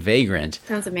fucking vagrant.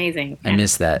 Sounds amazing. I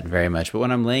miss that very much. But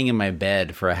when I'm laying in my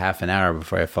bed for a half an hour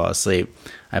before I fall asleep,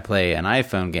 I play an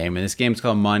iPhone game, and this game's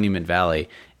called Monument Valley.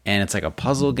 And it's like a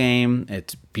puzzle game.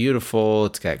 It's beautiful.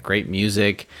 It's got great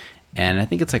music. And I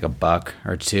think it's like $1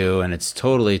 or $2. And it's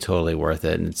totally, totally worth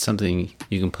it. And it's something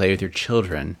you can play with your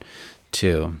children,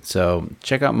 too. So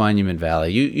check out Monument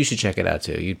Valley. You should check it out,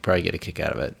 too. You'd probably get a kick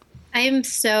out of it. I am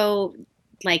so,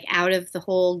 like, out of the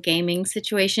whole gaming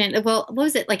situation. Well, what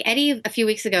was it? Like, Eddie, a few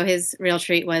weeks ago, his real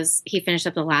treat was he finished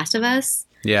up The Last of Us.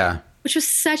 Yeah. Which was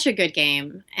such a good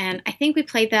game. And I think we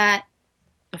played that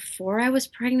before I was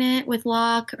pregnant with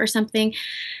Locke or something,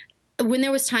 when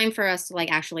there was time for us to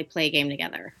like actually play a game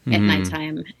together at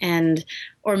nighttime, and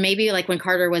or maybe like when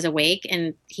Carter was awake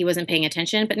and he wasn't paying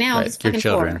attention. But now he's fucking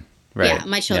 4. Right. Yeah,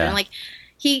 my children. Yeah. Like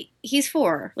he's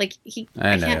 4. Like we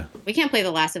can't play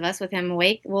The Last of Us with him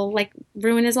awake. We'll like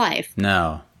ruin his life.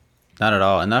 No. Not at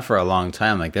all, and not for a long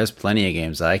time. Like, there's plenty of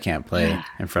games that I can't play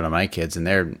in front of my kids, and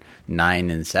they're 9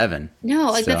 and 7.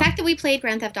 No, like the fact that we played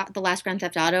the last Grand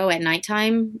Theft Auto at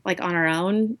nighttime, like on our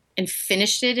own, and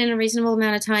finished it in a reasonable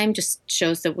amount of time, just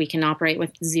shows that we can operate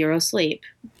with 0 sleep.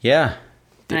 Yeah,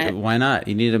 why not?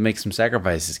 You need to make some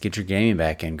sacrifices. Get your gaming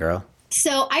back in, girl.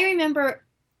 So I remember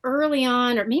early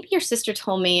on, or maybe your sister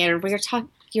told me, or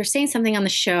you're saying something on the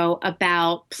show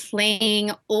about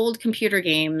playing old computer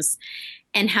games.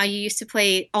 And how you used to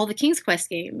play all the King's Quest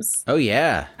games. Oh,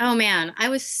 yeah. Oh, man. I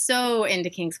was so into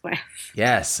King's Quest.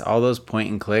 Yes. All those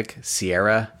point-and-click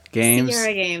Sierra games.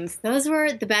 Sierra games. Those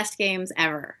were the best games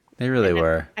ever. They really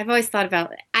were. I've always thought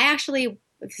about it.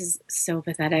 This is so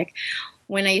pathetic.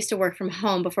 When I used to work from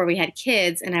home before we had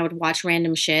kids, and I would watch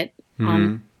random shit,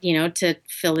 to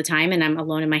fill the time, and I'm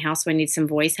alone in my house, so I need some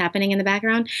voice happening in the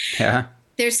background. Yeah.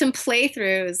 There's some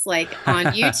playthroughs like on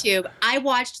YouTube. I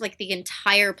watched like the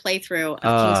entire playthrough of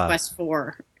King's Quest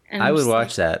 4. And I would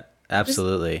watch that.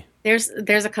 Absolutely. There's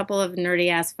a couple of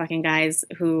nerdy ass fucking guys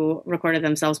who recorded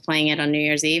themselves playing it on New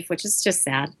Year's Eve, which is just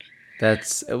sad.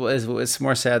 It's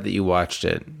more sad that you watched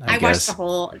it. I guess. Watched the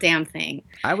whole damn thing.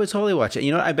 I would totally watch it.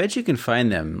 You know, I bet you can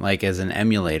find them like as an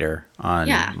emulator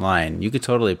online. You could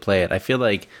totally play it. I feel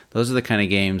like those are the kind of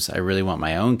games I really want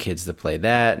my own kids to play.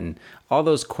 That and all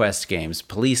those Quest games,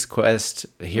 Police Quest,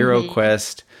 Hero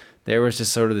Quest. There was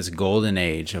just sort of this golden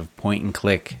age of point and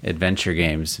click adventure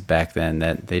games back then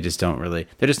that they're just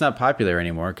not popular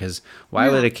anymore, because why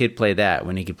would a kid play that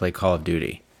when he could play Call of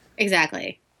Duty?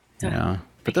 Exactly. You know?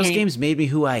 But those games made me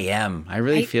who I am. I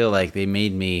really feel like they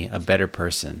made me a better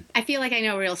person. I feel like I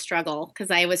know real struggle,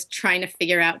 because I was trying to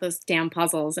figure out those damn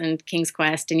puzzles in King's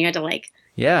Quest, and you had to like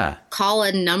call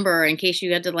a number in case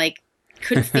you had to like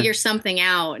couldn't figure something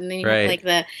out, and then you had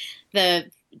like the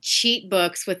cheat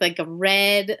books with like a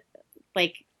red,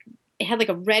 like it had like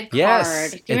a red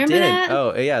card. Do you remember that?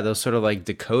 Oh yeah, those sort of like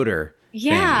decoder.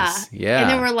 Yeah. Things. Yeah. And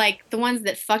there were like the ones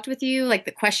that fucked with you, like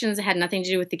the questions that had nothing to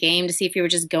do with the game, to see if you were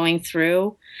just going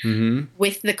through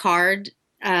with the card,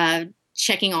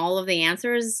 checking all of the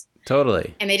answers.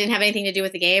 Totally. And they didn't have anything to do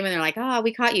with the game, and they're like, "Oh,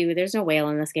 we caught you. There's no whale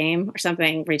in this game," or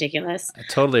something ridiculous. I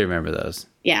totally remember those.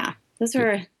 Yeah.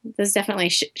 Those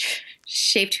definitely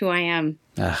shaped who I am.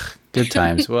 Ugh, good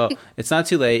times. Well, it's not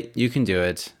too late. You can do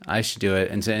it. I should do it.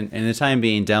 And in the time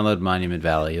being, download Monument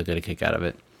Valley. You'll get a kick out of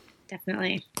it.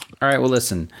 Definitely. All right. Well,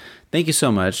 listen, thank you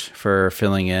so much for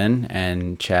filling in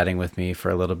and chatting with me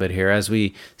for a little bit here as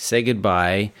we say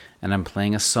goodbye. And I'm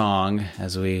playing a song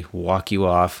as we walk you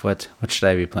off. What should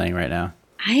I be playing right now?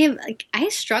 I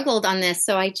struggled on this,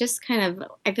 so I've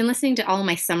been listening to all of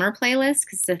my summer playlists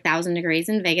because it's 1,000 degrees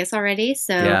in Vegas already.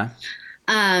 So, yeah.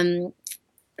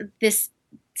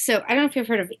 So I don't know if you've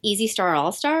heard of Easy Star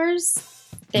All Stars.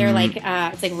 They're like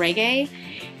it's like reggae,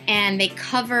 and they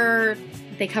covered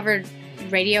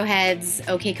Radiohead's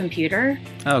OK Computer.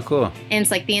 Oh, cool. And it's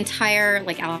like the entire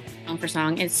like album for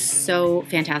song. It's so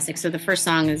fantastic. So the first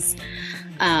song is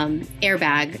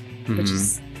Airbag, which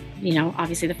is, you know,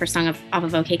 obviously the first song off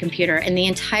of OK Computer. And the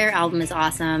entire album is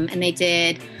awesome. And they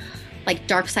did like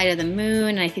Dark Side of the Moon,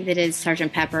 and I think they did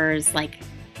Sgt. Pepper's. Like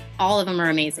all of them are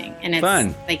amazing. And it's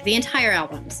fun. Like the entire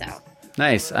album. So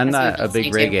nice. I'm not a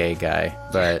big reggae guy,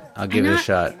 but I'll give it a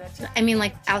shot. I mean,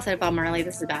 like outside of Bob Marley,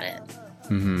 this is about it.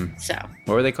 So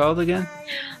what were they called again?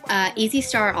 Easy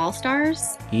Star All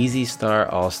Stars. Easy Star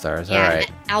All Stars. Yeah, all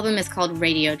right. The album is called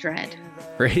Radio Dread.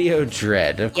 Radio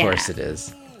Dread. Of course it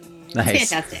is. Nice.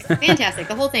 It's fantastic. Fantastic.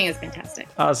 The whole thing is fantastic.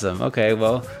 Awesome. Okay,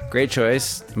 well, great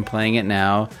choice. I'm playing it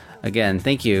now. Again,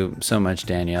 thank you so much,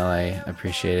 Danielle. I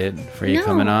appreciate it for you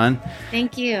coming on.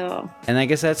 Thank you. And I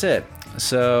guess that's it.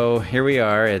 So here we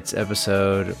are. It's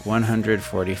episode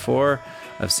 144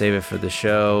 of Save It for the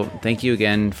Show. Thank you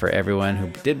again for everyone who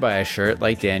did buy a shirt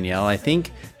like Danielle. I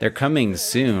think they're coming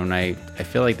soon. I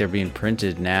feel like they're being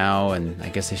printed now, and I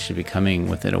guess they should be coming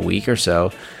within a week or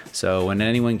so. So when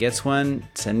anyone gets one,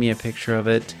 send me a picture of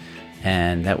it,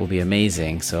 and that will be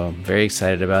amazing. So I'm very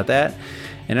excited about that.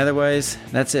 And otherwise,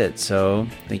 that's it. So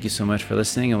thank you so much for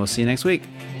listening, and we'll see you next week.